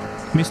apex.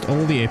 Missed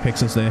all the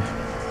apexes there.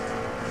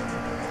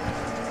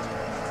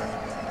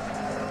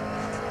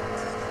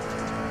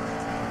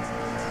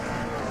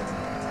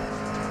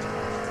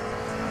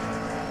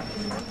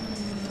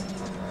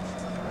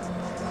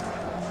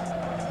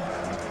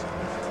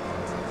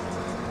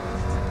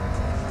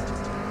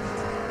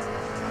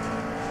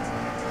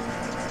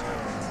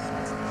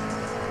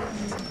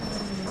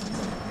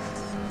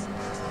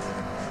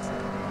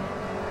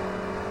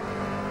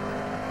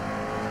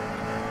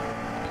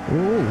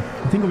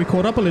 Oh, I think we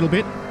caught up a little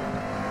bit.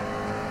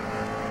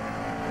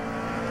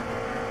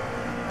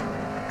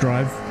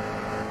 Drive.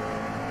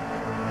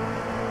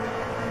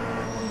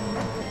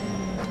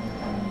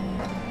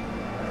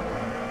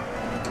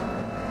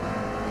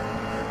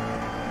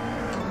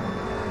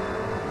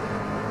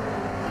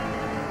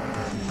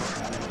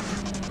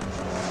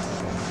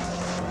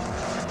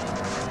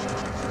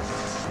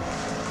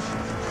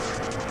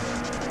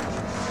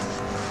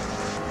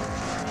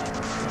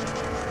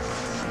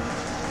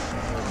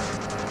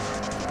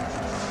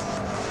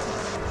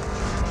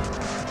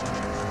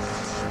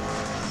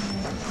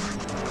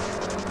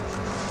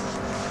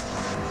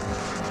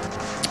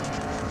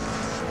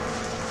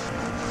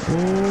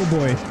 Oh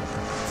boy.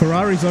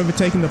 Ferrari's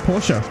overtaking the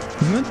Porsche,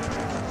 isn't it?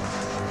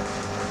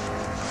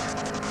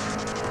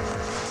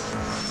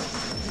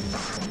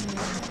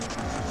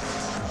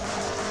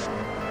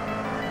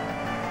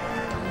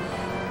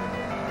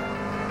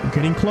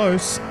 Getting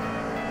close.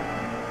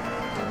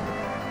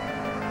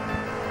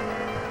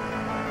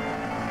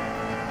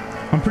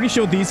 I'm pretty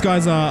sure these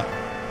guys are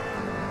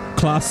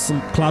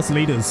class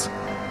leaders.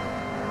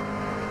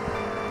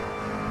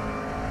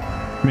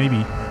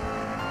 Maybe.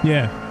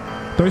 Yeah.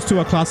 Those two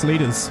are class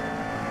leaders.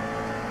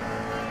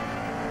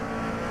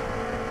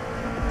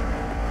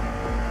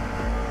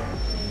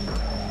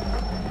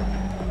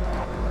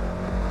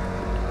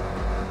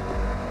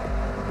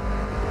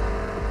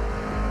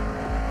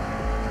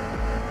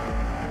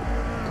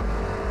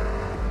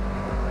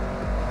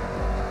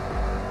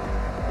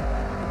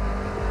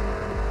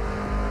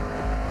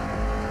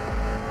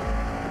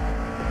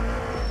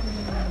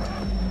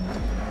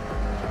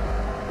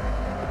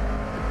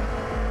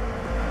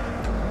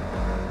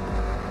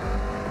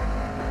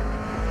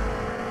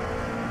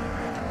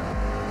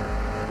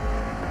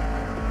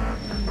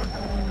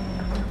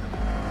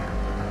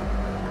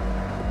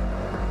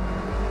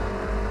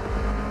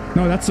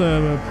 No, that's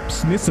a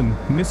Nissan.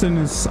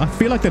 Nissan is... I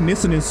feel like the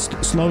Nissan is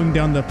slowing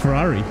down the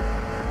Ferrari.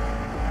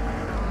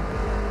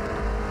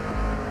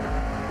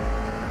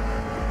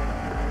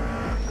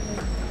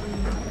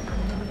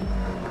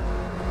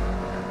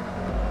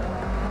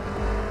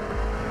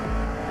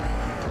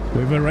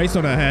 We have a race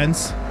on our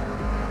hands.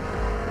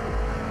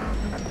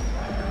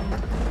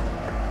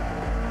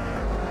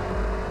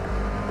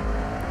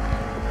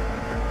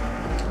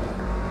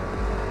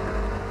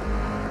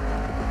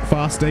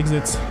 Fast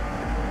exits.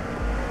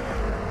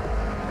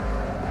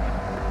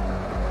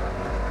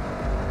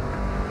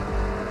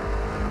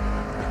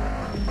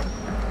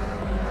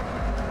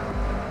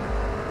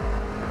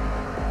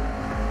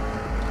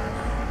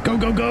 Go,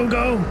 go, go,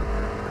 go!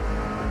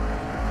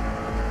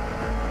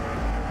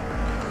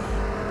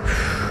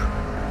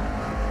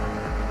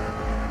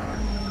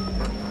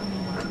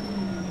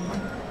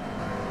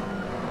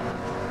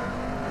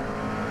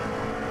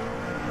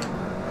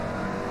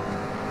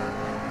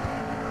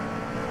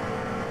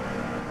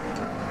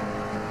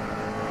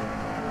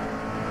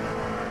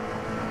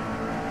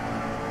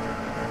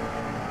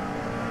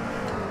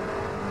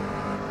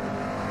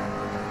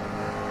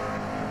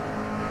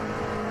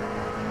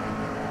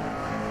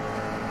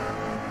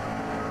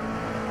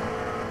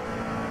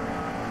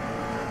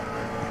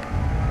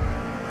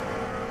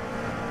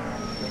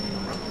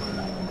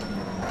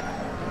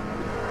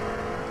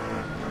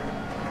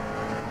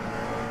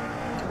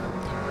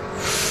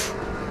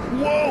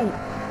 Whoa!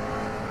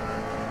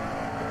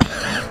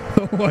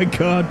 Oh my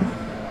god.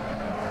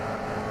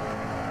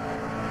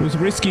 It was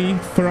risky.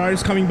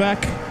 Ferrari's coming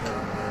back.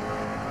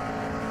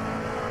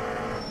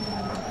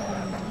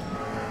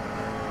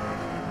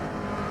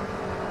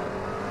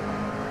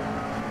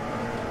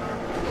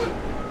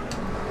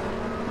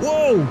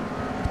 Whoa!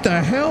 What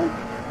the hell?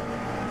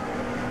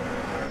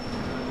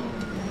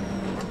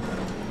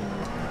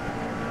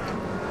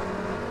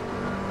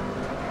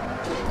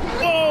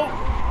 Oh!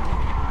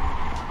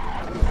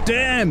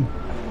 Damn!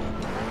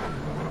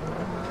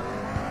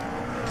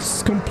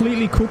 It's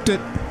completely cooked it.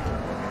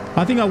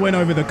 I think I went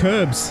over the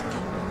curbs.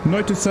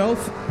 Note to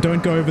self,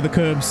 don't go over the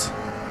curbs.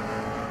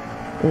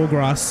 Or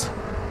grass.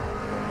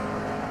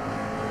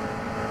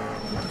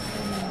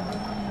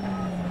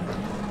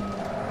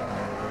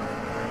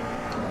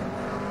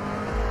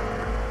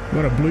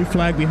 Got a blue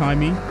flag behind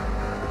me.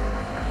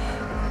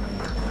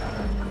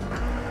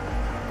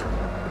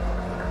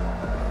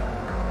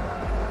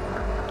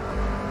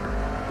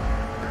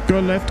 Go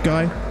left,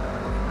 guy.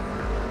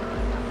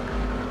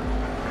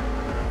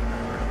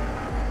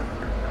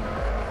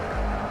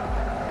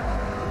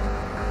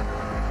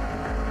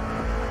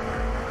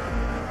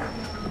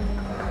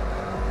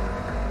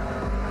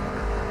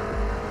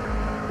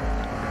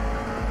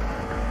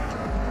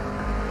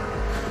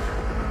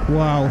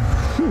 Wow,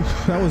 whew,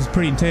 that was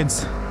pretty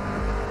intense.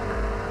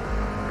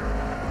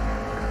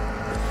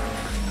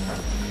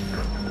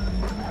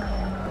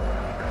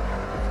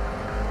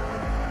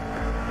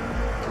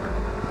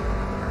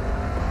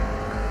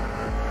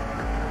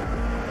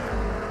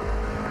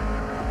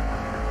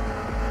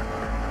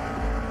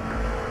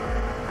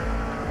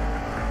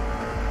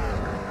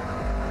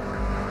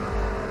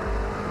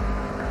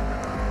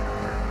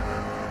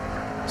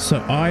 So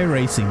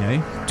iRacing,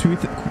 eh?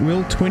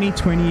 Will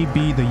 2020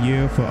 be the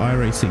year for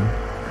iRacing?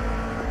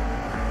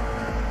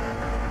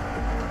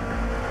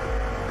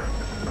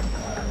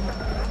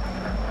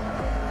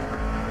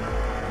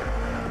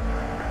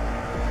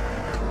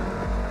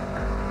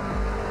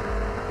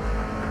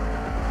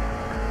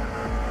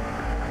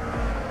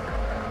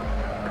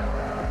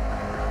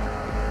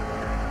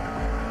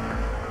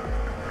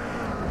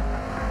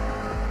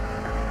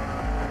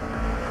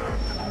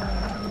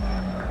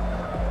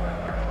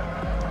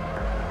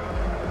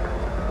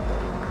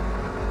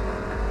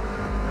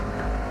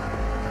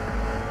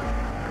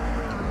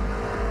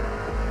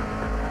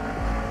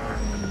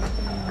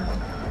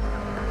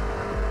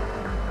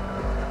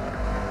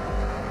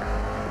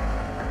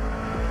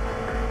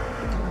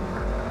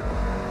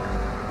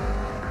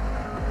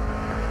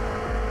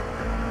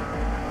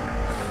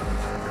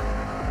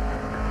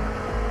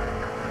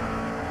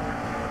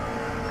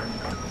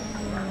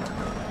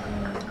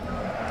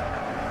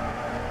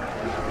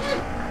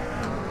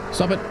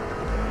 Stop it.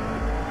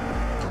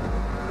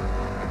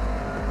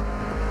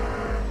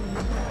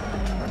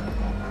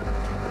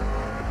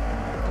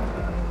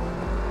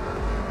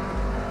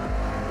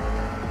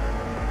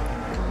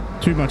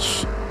 Too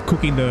much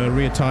cooking the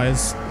rear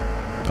tires,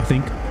 I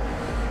think.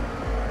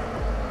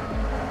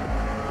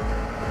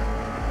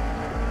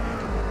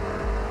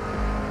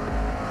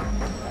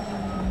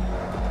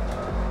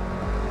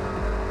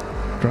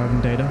 Driving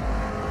data.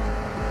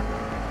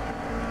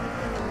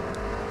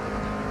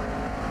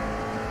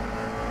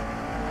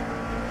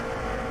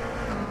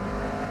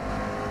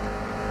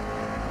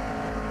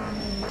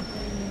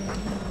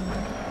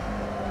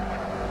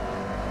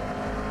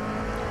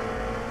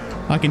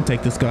 I can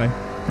take this guy,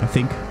 I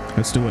think.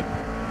 Let's do it.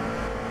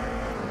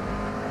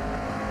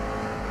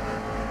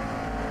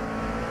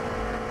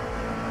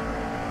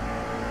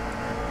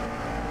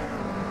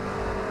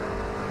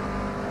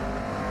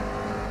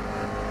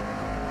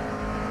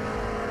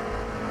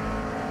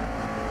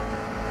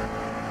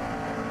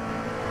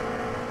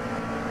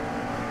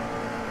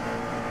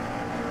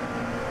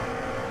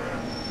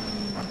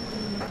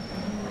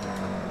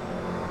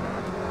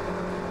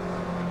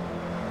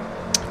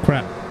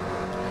 Crap.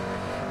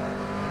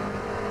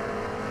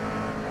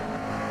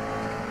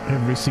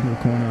 Every single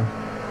corner.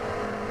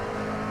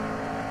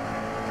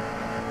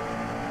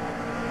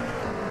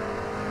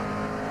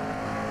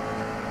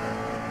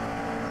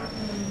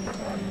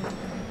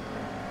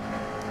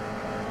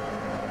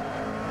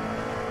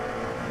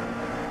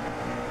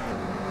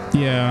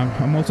 Yeah,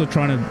 I'm also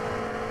trying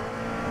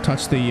to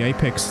touch the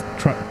apex,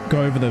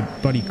 go over the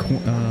bloody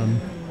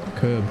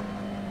curb.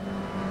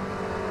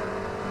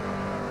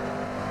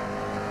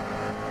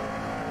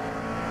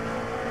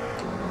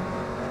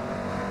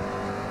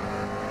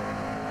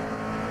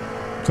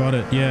 Got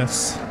it,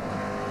 yes.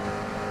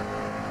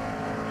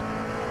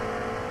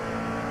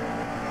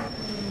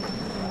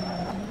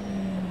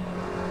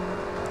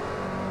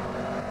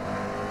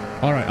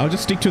 Alright, I'll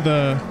just stick to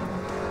the...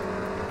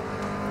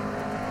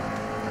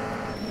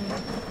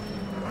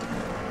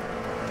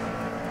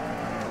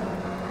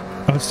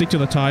 I'll stick to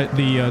the tire,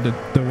 the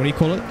what do you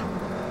call it?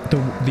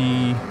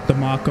 The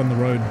mark on the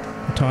road,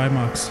 the tire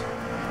marks.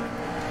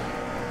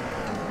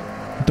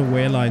 The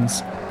wear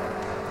lines.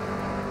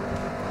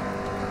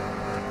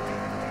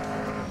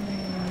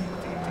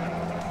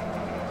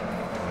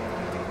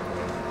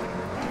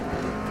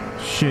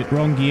 shit,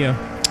 wrong gear.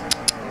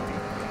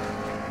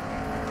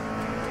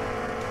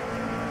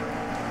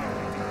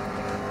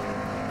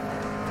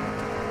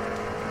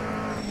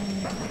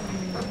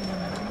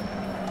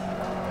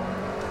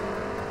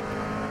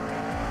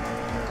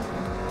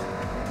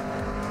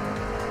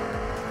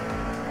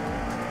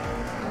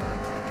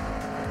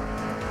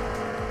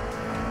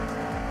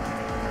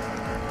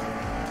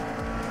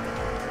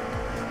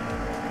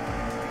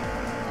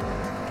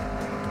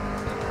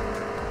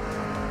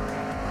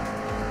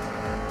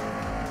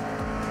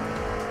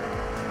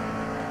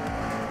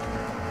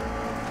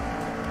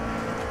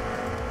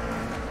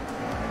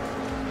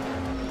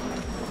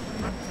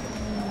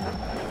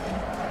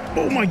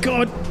 Oh my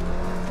god!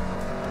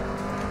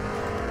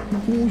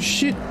 Oh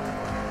shit!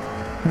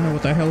 I don't know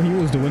what the hell he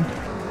was doing.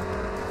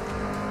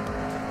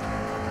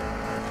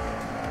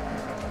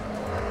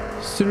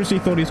 Seriously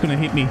thought he was gonna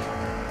hit me.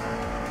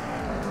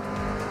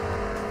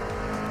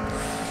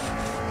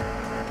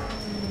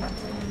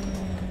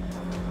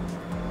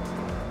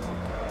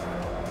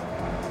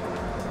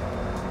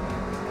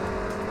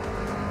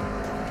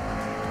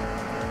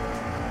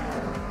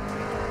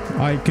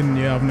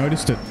 Yeah, I've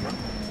noticed it.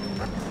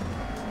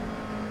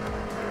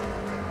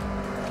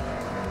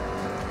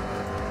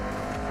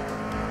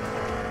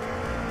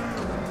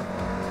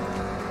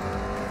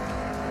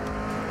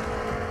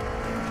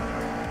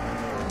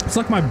 It's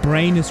like my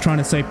brain is trying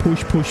to say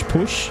push, push,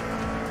 push,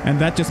 and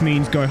that just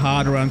means go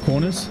hard around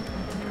corners.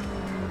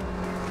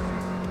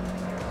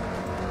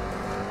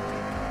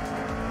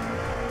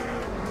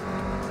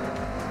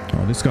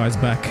 Oh, this guy's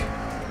back.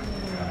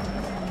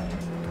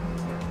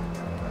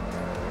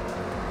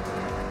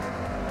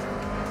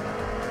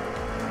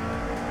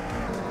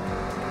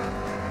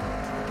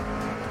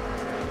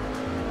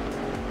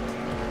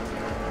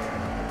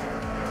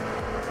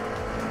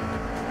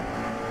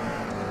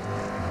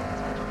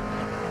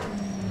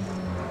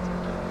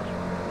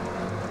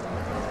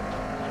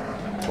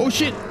 Oh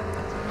shit!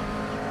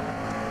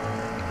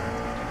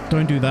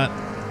 Don't do that.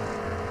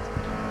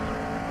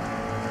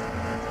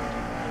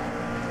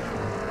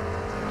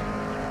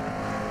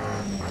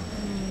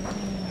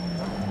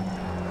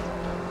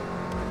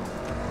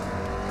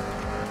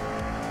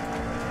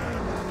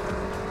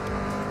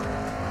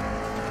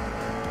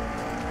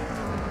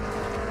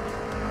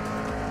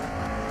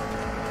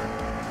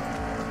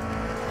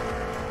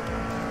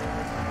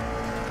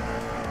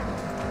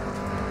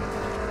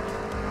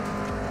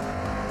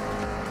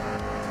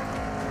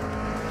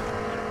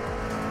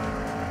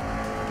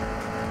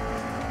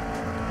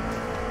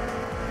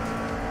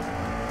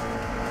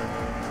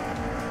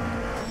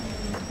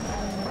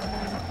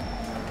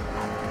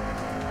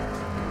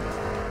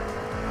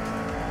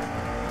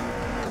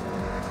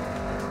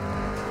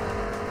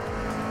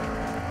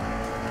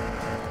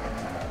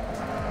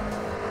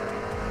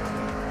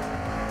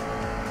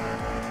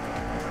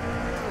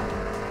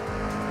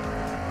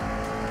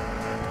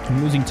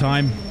 I'm losing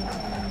time.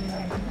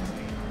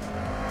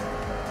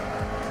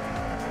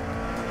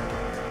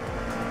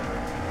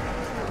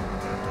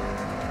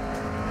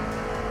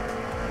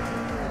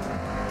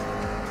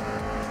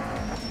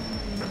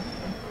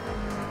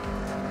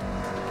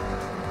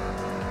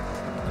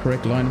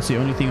 Correct line is the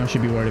only thing I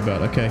should be worried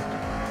about. Okay.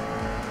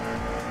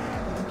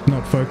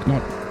 Not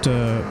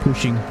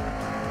pushing.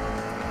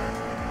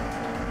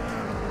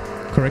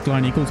 Correct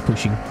line equals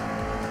pushing.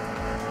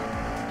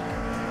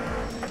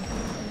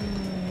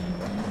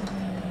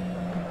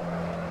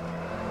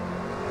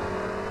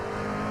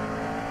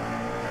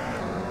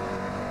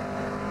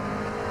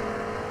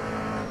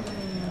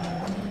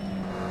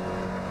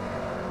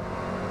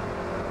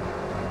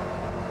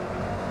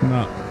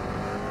 No.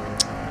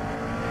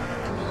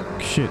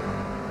 Shit.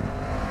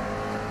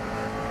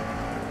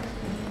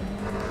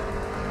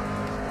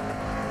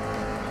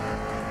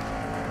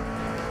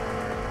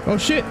 Oh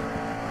shit.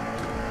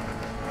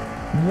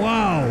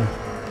 Wow.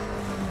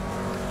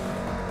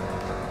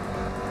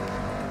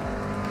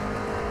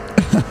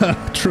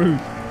 True.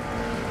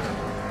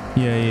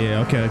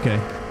 Yeah, okay.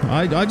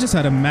 I just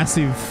had a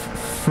massive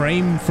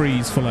frame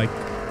freeze for like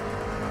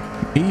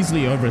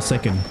easily over a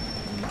second.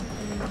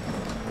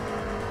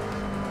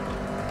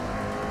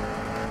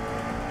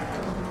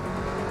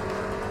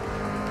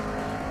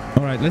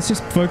 Alright, let's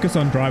just focus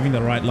on driving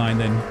the right line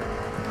then.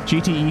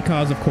 GTE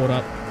cars have caught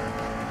up.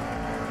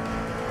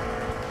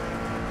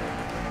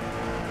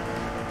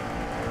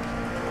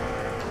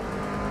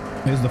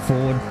 There's the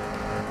Ford.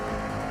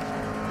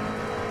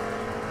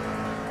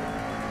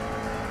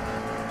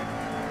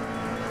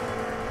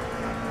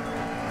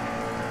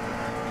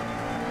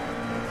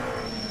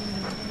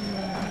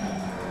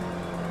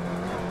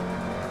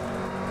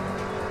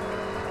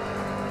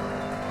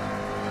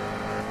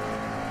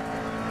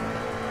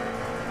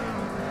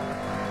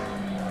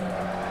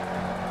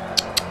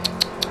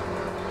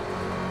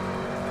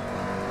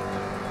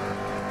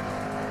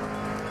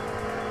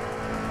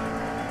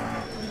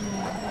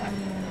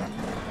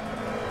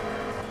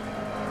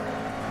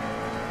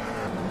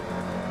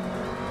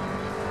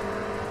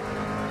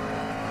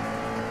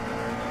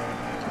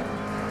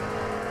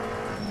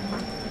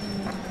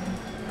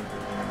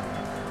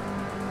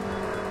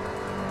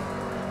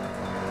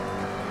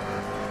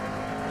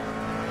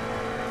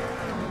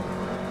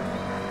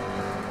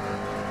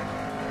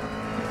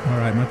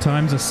 Alright, my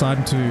times are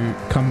starting to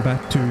come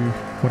back to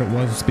what it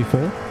was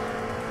before.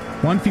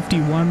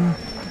 151.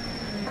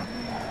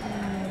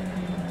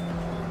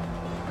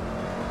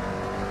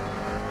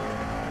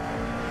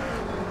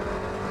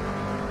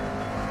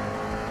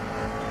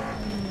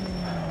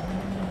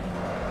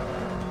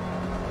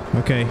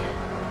 Okay,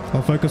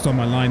 I'll focus on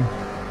my line.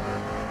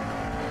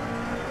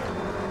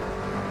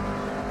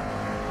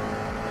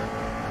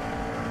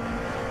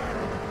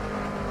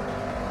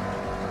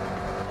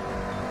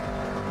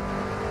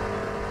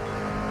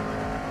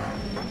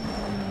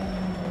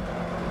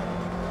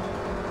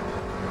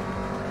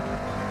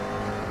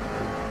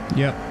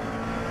 Yep.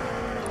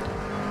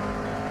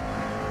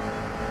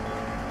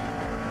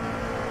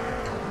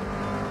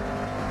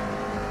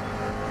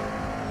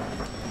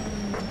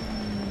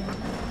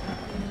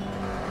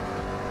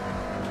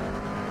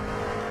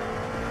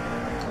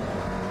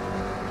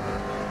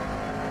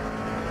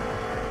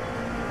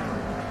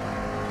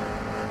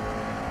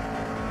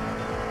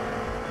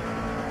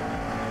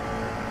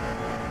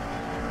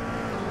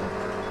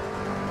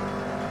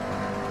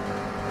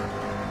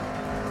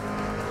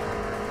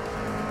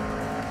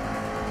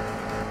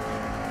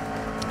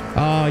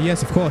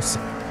 Yes, of course.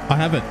 I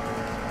have it.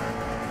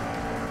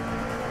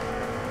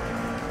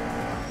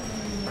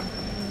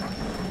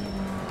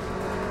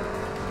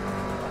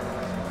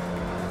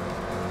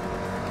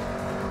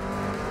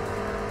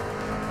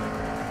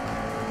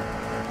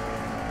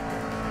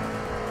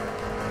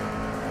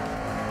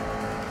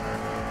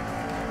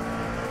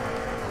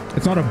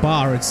 It's not a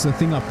bar, it's the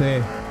thing up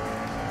there.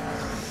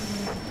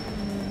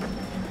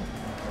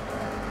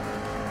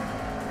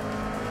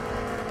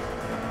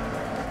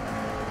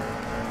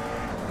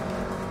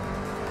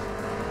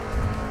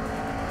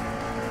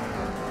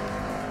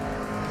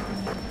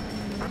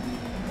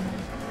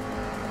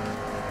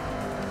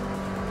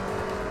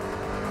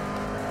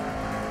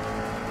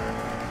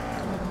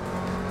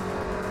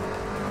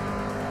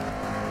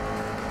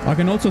 I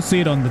can also see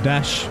it on the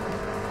dash.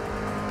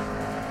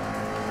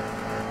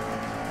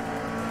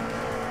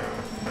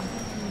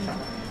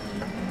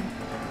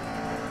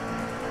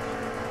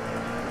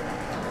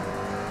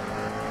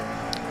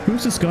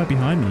 Who's this guy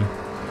behind me?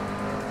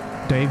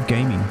 Dave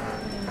Gaming.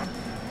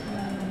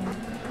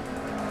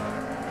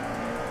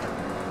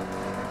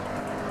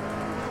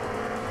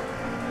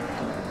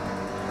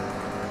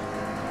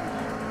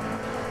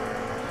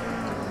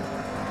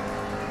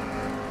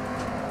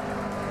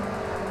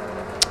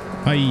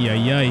 Ay,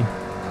 ay, ay.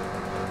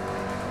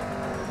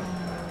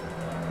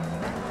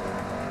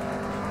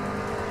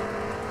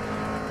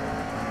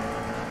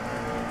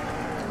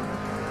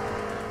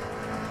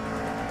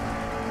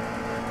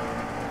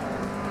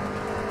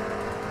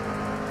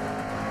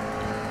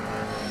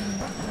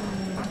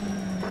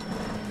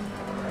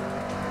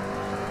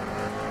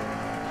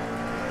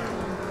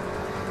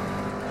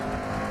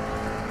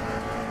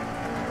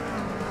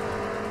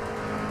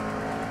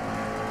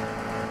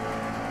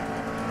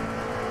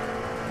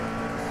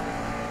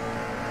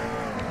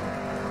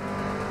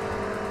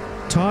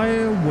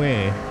 Tire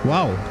wear.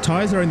 Wow,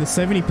 tires are in the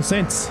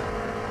 70%.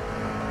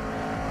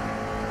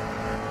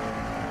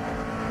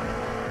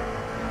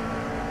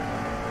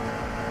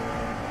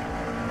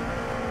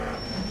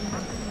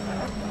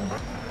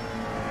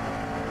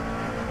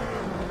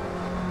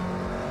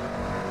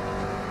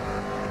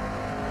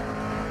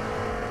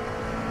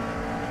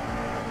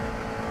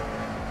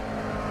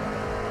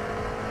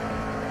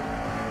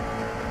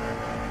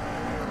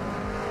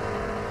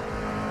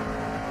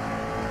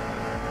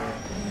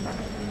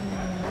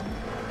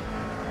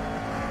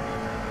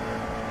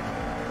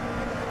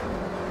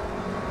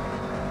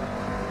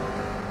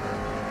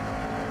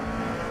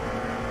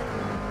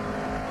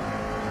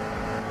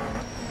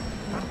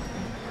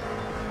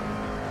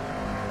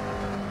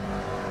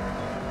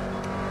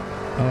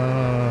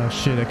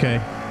 Shit, okay.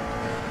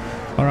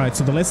 Alright,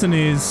 so the lesson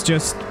is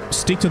just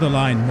stick to the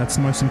line. That's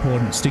the most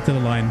important. Stick to the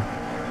line.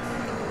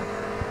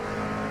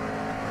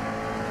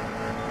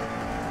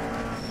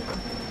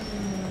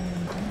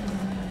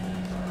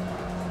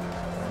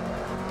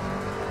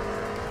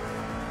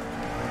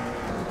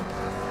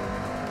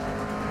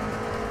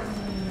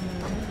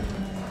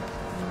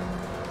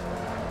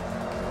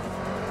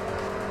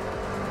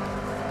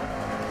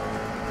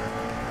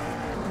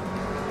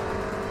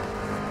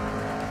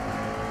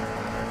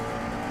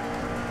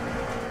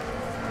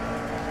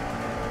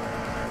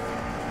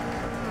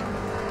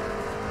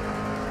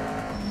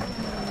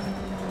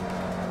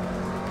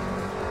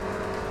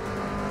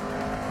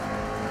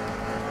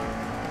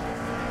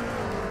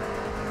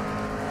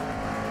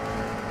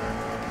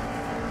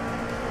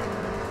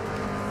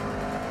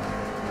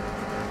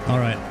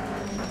 Alright.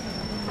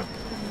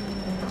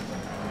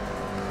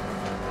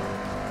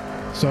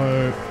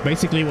 So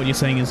basically what you're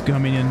saying is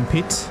come in and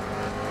pit.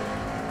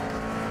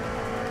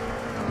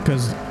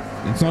 Because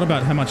it's not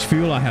about how much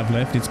fuel I have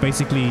left, it's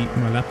basically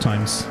my lap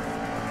times.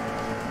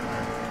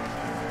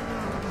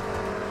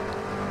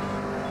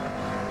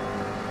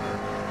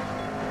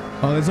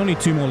 Oh, there's only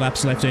 2 more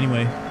laps left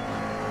anyway.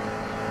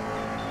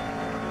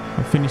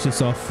 I'll finish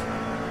this off.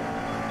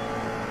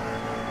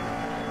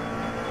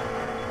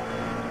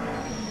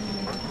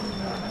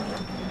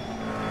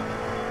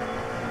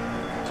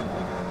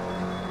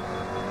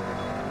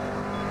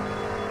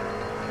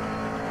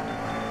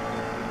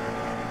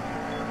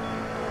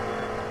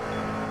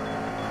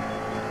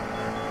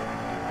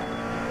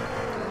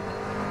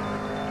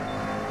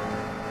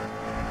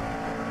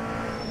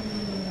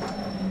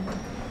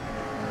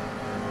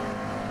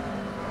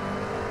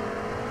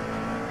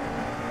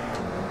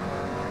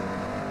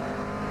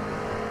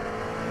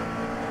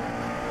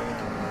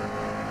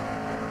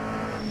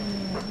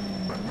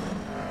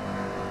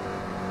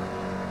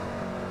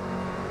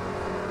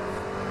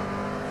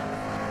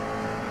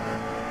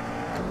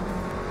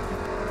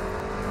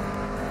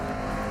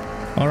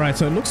 Alright,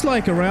 so it looks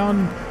like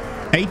around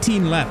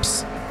 18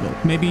 laps. Well,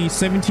 maybe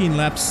 17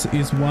 laps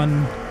is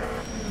one...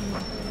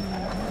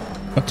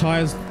 A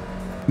tires...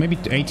 Maybe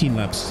 18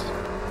 laps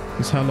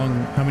is how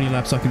many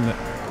laps I can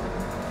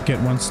get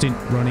one stint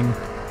running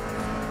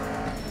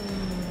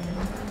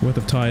worth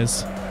of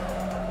tires.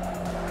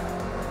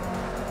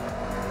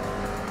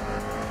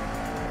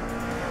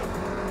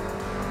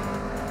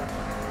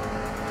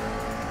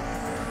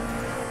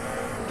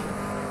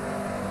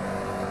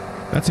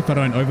 That's if I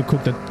don't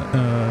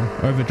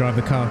overdrive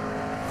the car.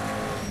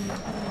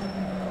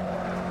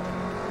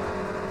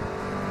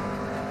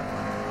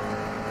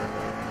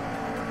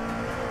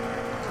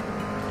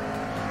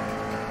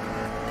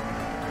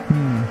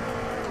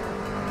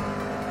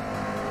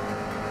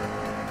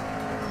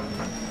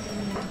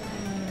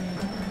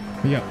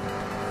 Yep.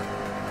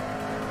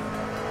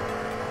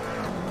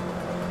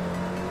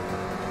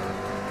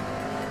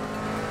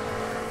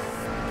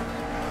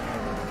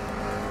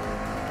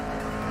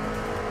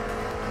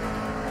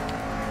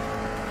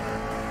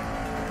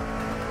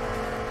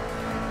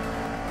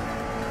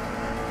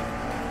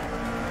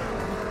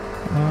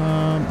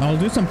 I'll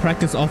do some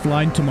practice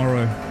offline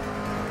tomorrow.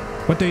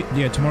 What day?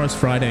 Yeah, tomorrow's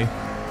Friday.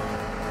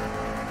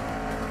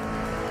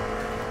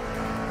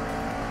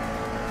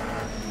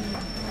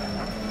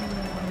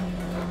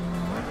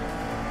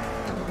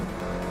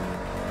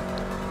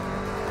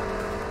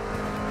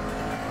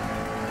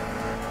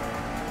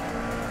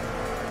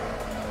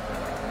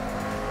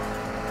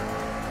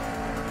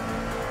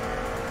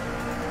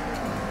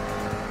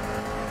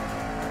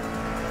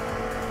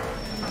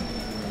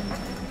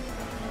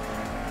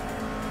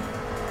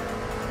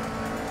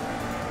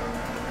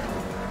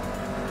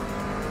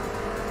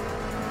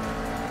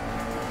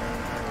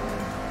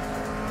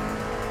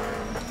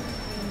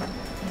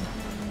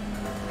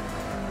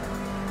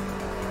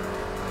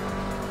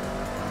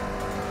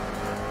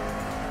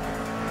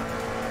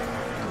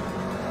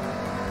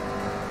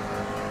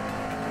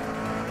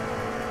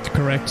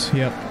 Correct,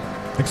 yep.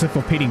 Except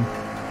for pitting.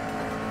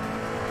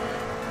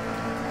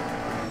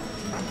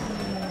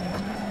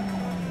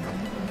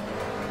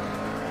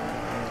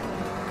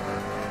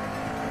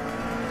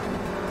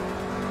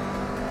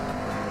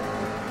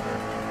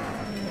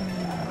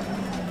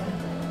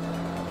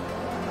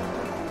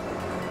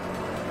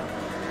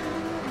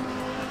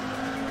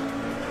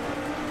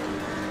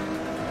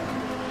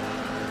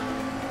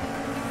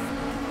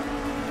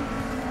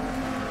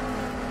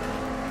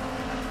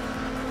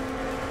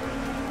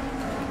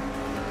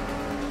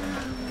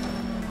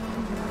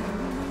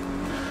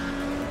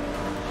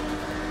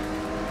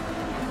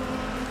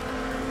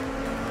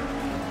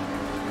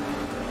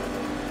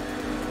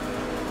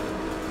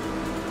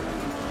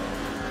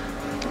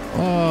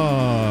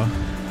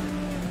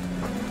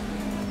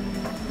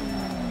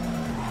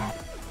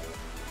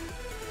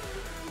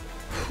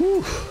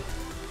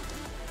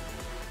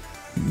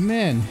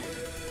 Man.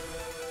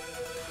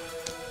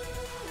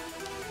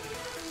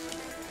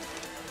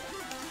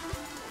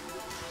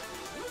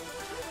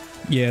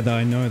 Yeah,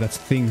 I know, that's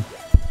the thing.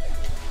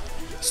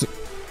 So,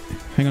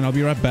 hang on, I'll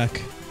be right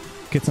back.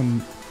 Get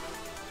some...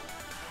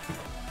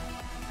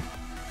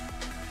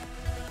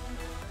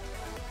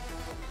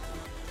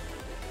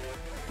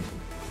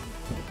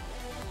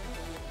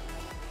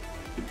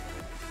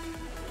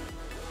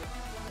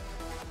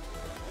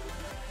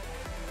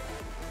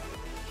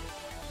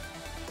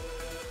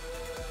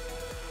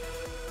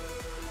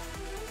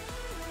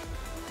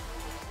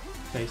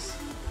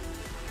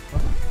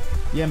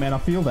 Yeah, man, I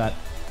feel that.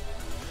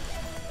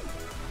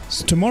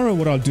 So tomorrow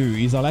what I'll do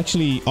is I'll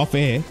actually, off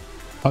air,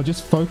 I'll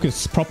just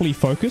properly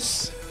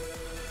focus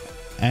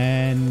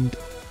and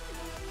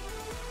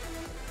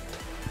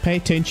pay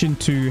attention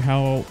to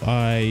how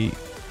I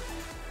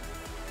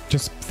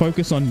just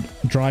focus on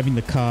driving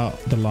the car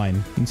the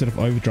line instead of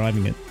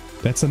overdriving it.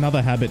 That's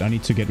another habit I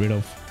need to get rid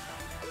of.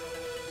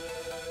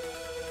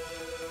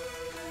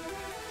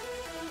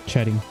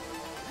 Chatting.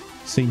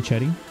 Scene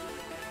chatting.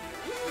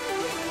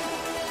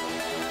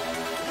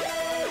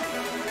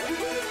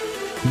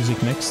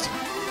 Music next.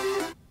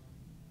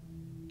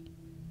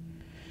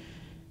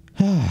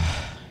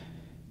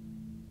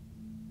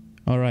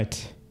 All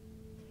right.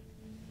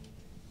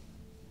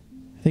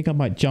 I think I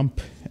might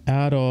jump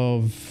out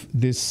of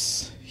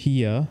this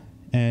here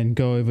and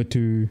go over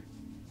to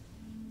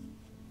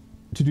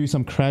do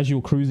some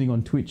casual cruising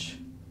on Twitch.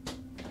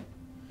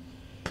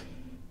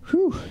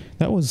 Whew,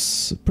 that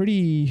was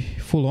pretty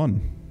full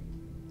on.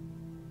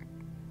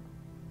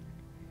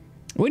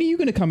 When are you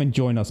going to come and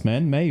join us,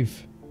 man?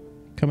 Maeve,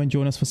 come and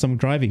join us for some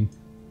driving.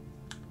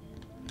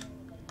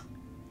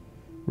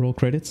 Roll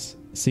credits.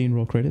 Scene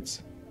roll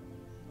credits.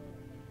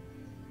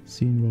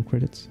 Scene roll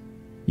credits.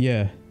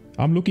 Yeah,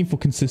 I'm looking for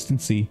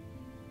consistency.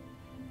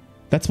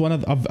 That's one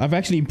of I've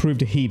actually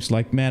improved heaps.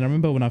 Like, man, I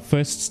remember when I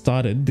first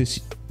started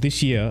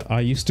this year, I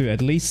used to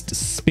at least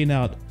spin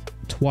out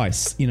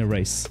twice in a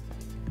race.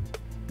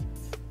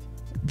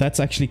 That's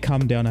actually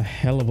come down a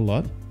hell of a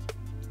lot.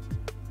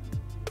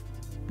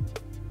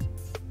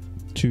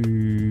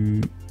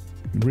 To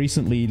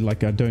recently,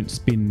 like, I don't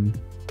spin,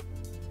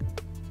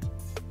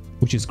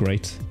 which is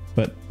great.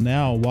 But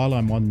now, while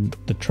I'm on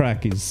the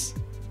track, is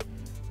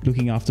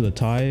looking after the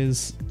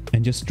tires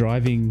and just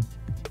driving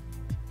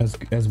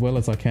as well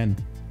as I can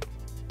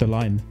the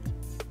line.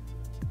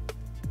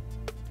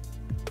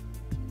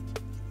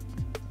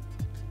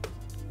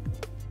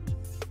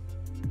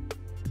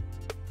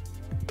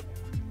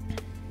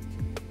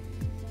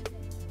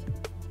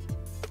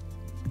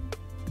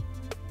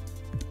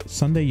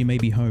 Sunday you may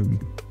be home.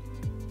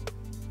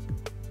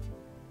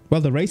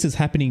 Well, the race is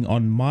happening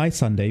on my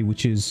Sunday,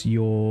 which is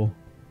your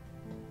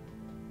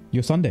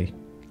Sunday,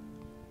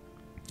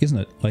 isn't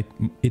it? Like,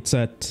 it's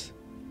at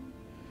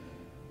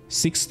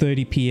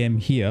 6:30 p.m.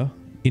 here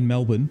in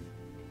Melbourne.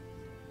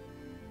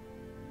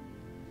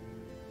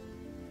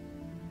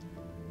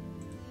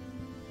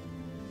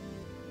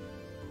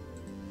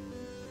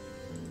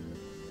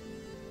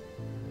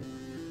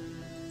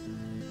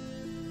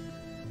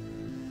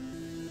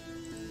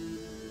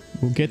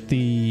 We'll get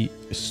the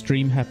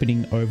stream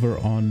happening over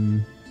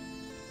on,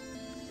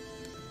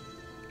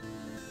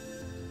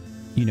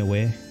 you know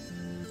where.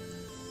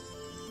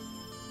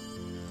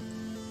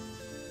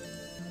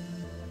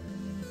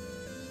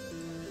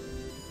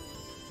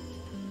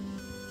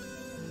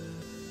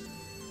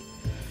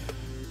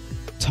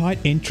 Tight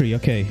entry,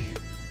 okay.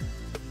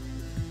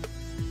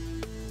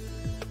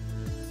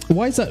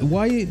 Why is that?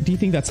 Why do you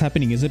think that's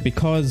happening? Is it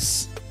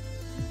because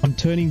I'm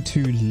turning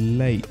too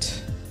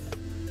late?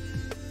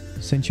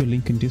 Sent your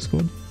link in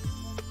Discord.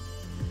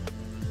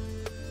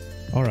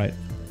 All right.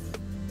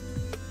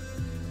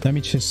 Let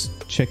me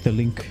just check the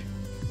link.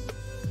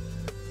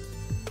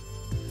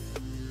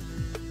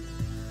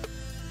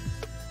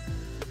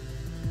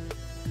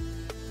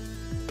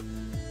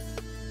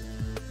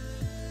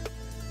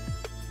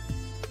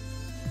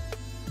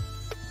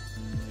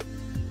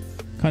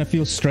 Kind of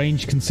feels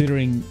strange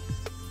considering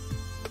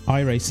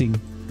iRacing.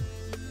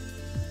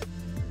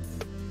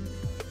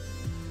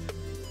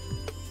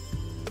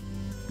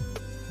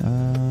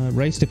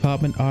 Race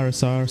department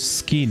RSR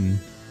skin.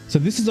 So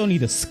this is only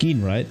the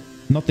skin, right?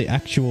 Not the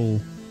actual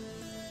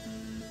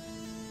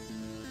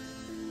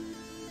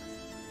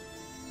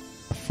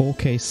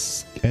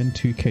 4K and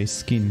 2K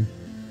skin.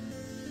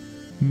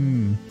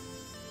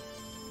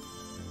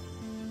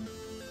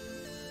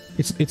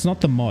 It's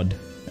not the mod,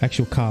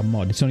 actual car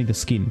mod. It's only the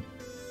skin.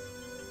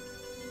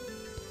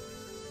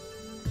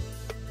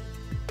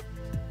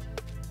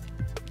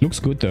 Looks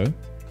good though.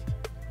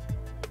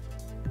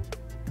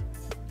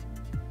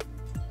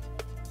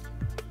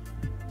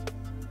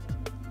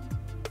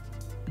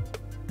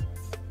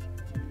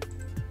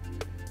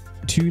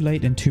 Too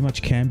late and too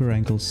much camber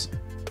angles.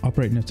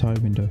 Operate in a tire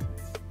window.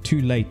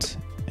 Too late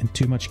and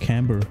too much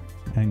camber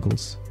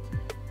angles.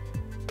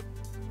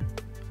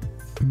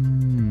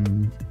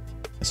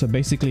 So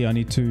basically I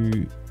need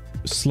to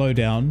slow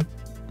down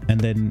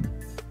and then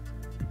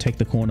take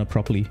the corner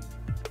properly.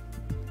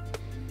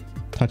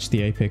 Touch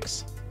the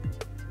apex.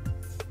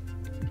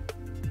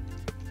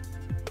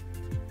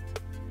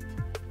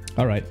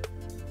 All right.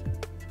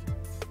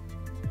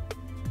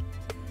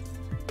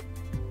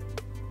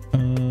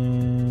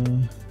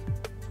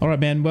 All right,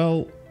 man.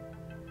 Well,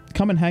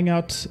 come and hang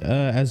out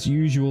as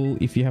usual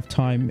if you have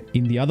time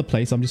in the other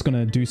place. I'm just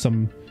gonna do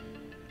some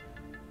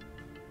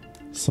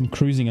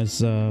cruising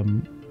as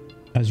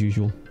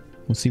usual.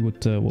 We'll see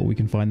what we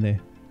can find there.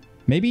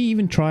 Maybe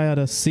even try out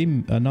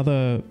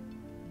another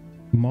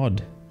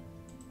mod,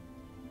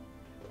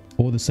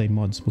 or the same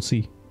mods. We'll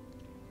see.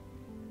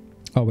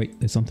 Oh wait,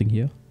 there's something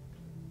here.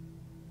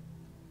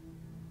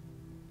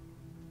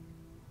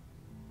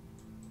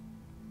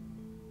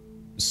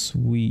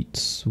 Sweet,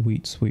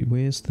 sweet, sweet.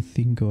 Where's the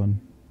thing gone?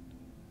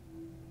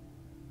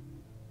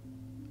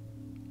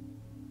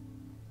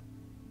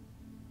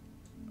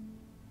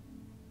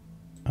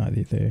 Ah,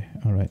 they're there.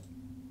 All right.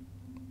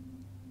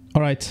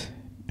 All right,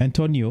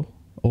 Antonio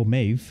or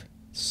Maeve.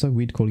 So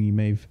weird calling you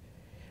Maeve.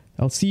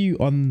 I'll see you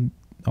on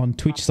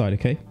Twitch side,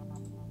 okay?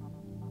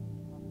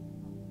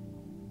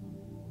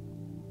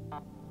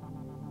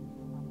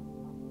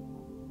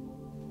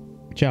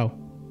 Ciao.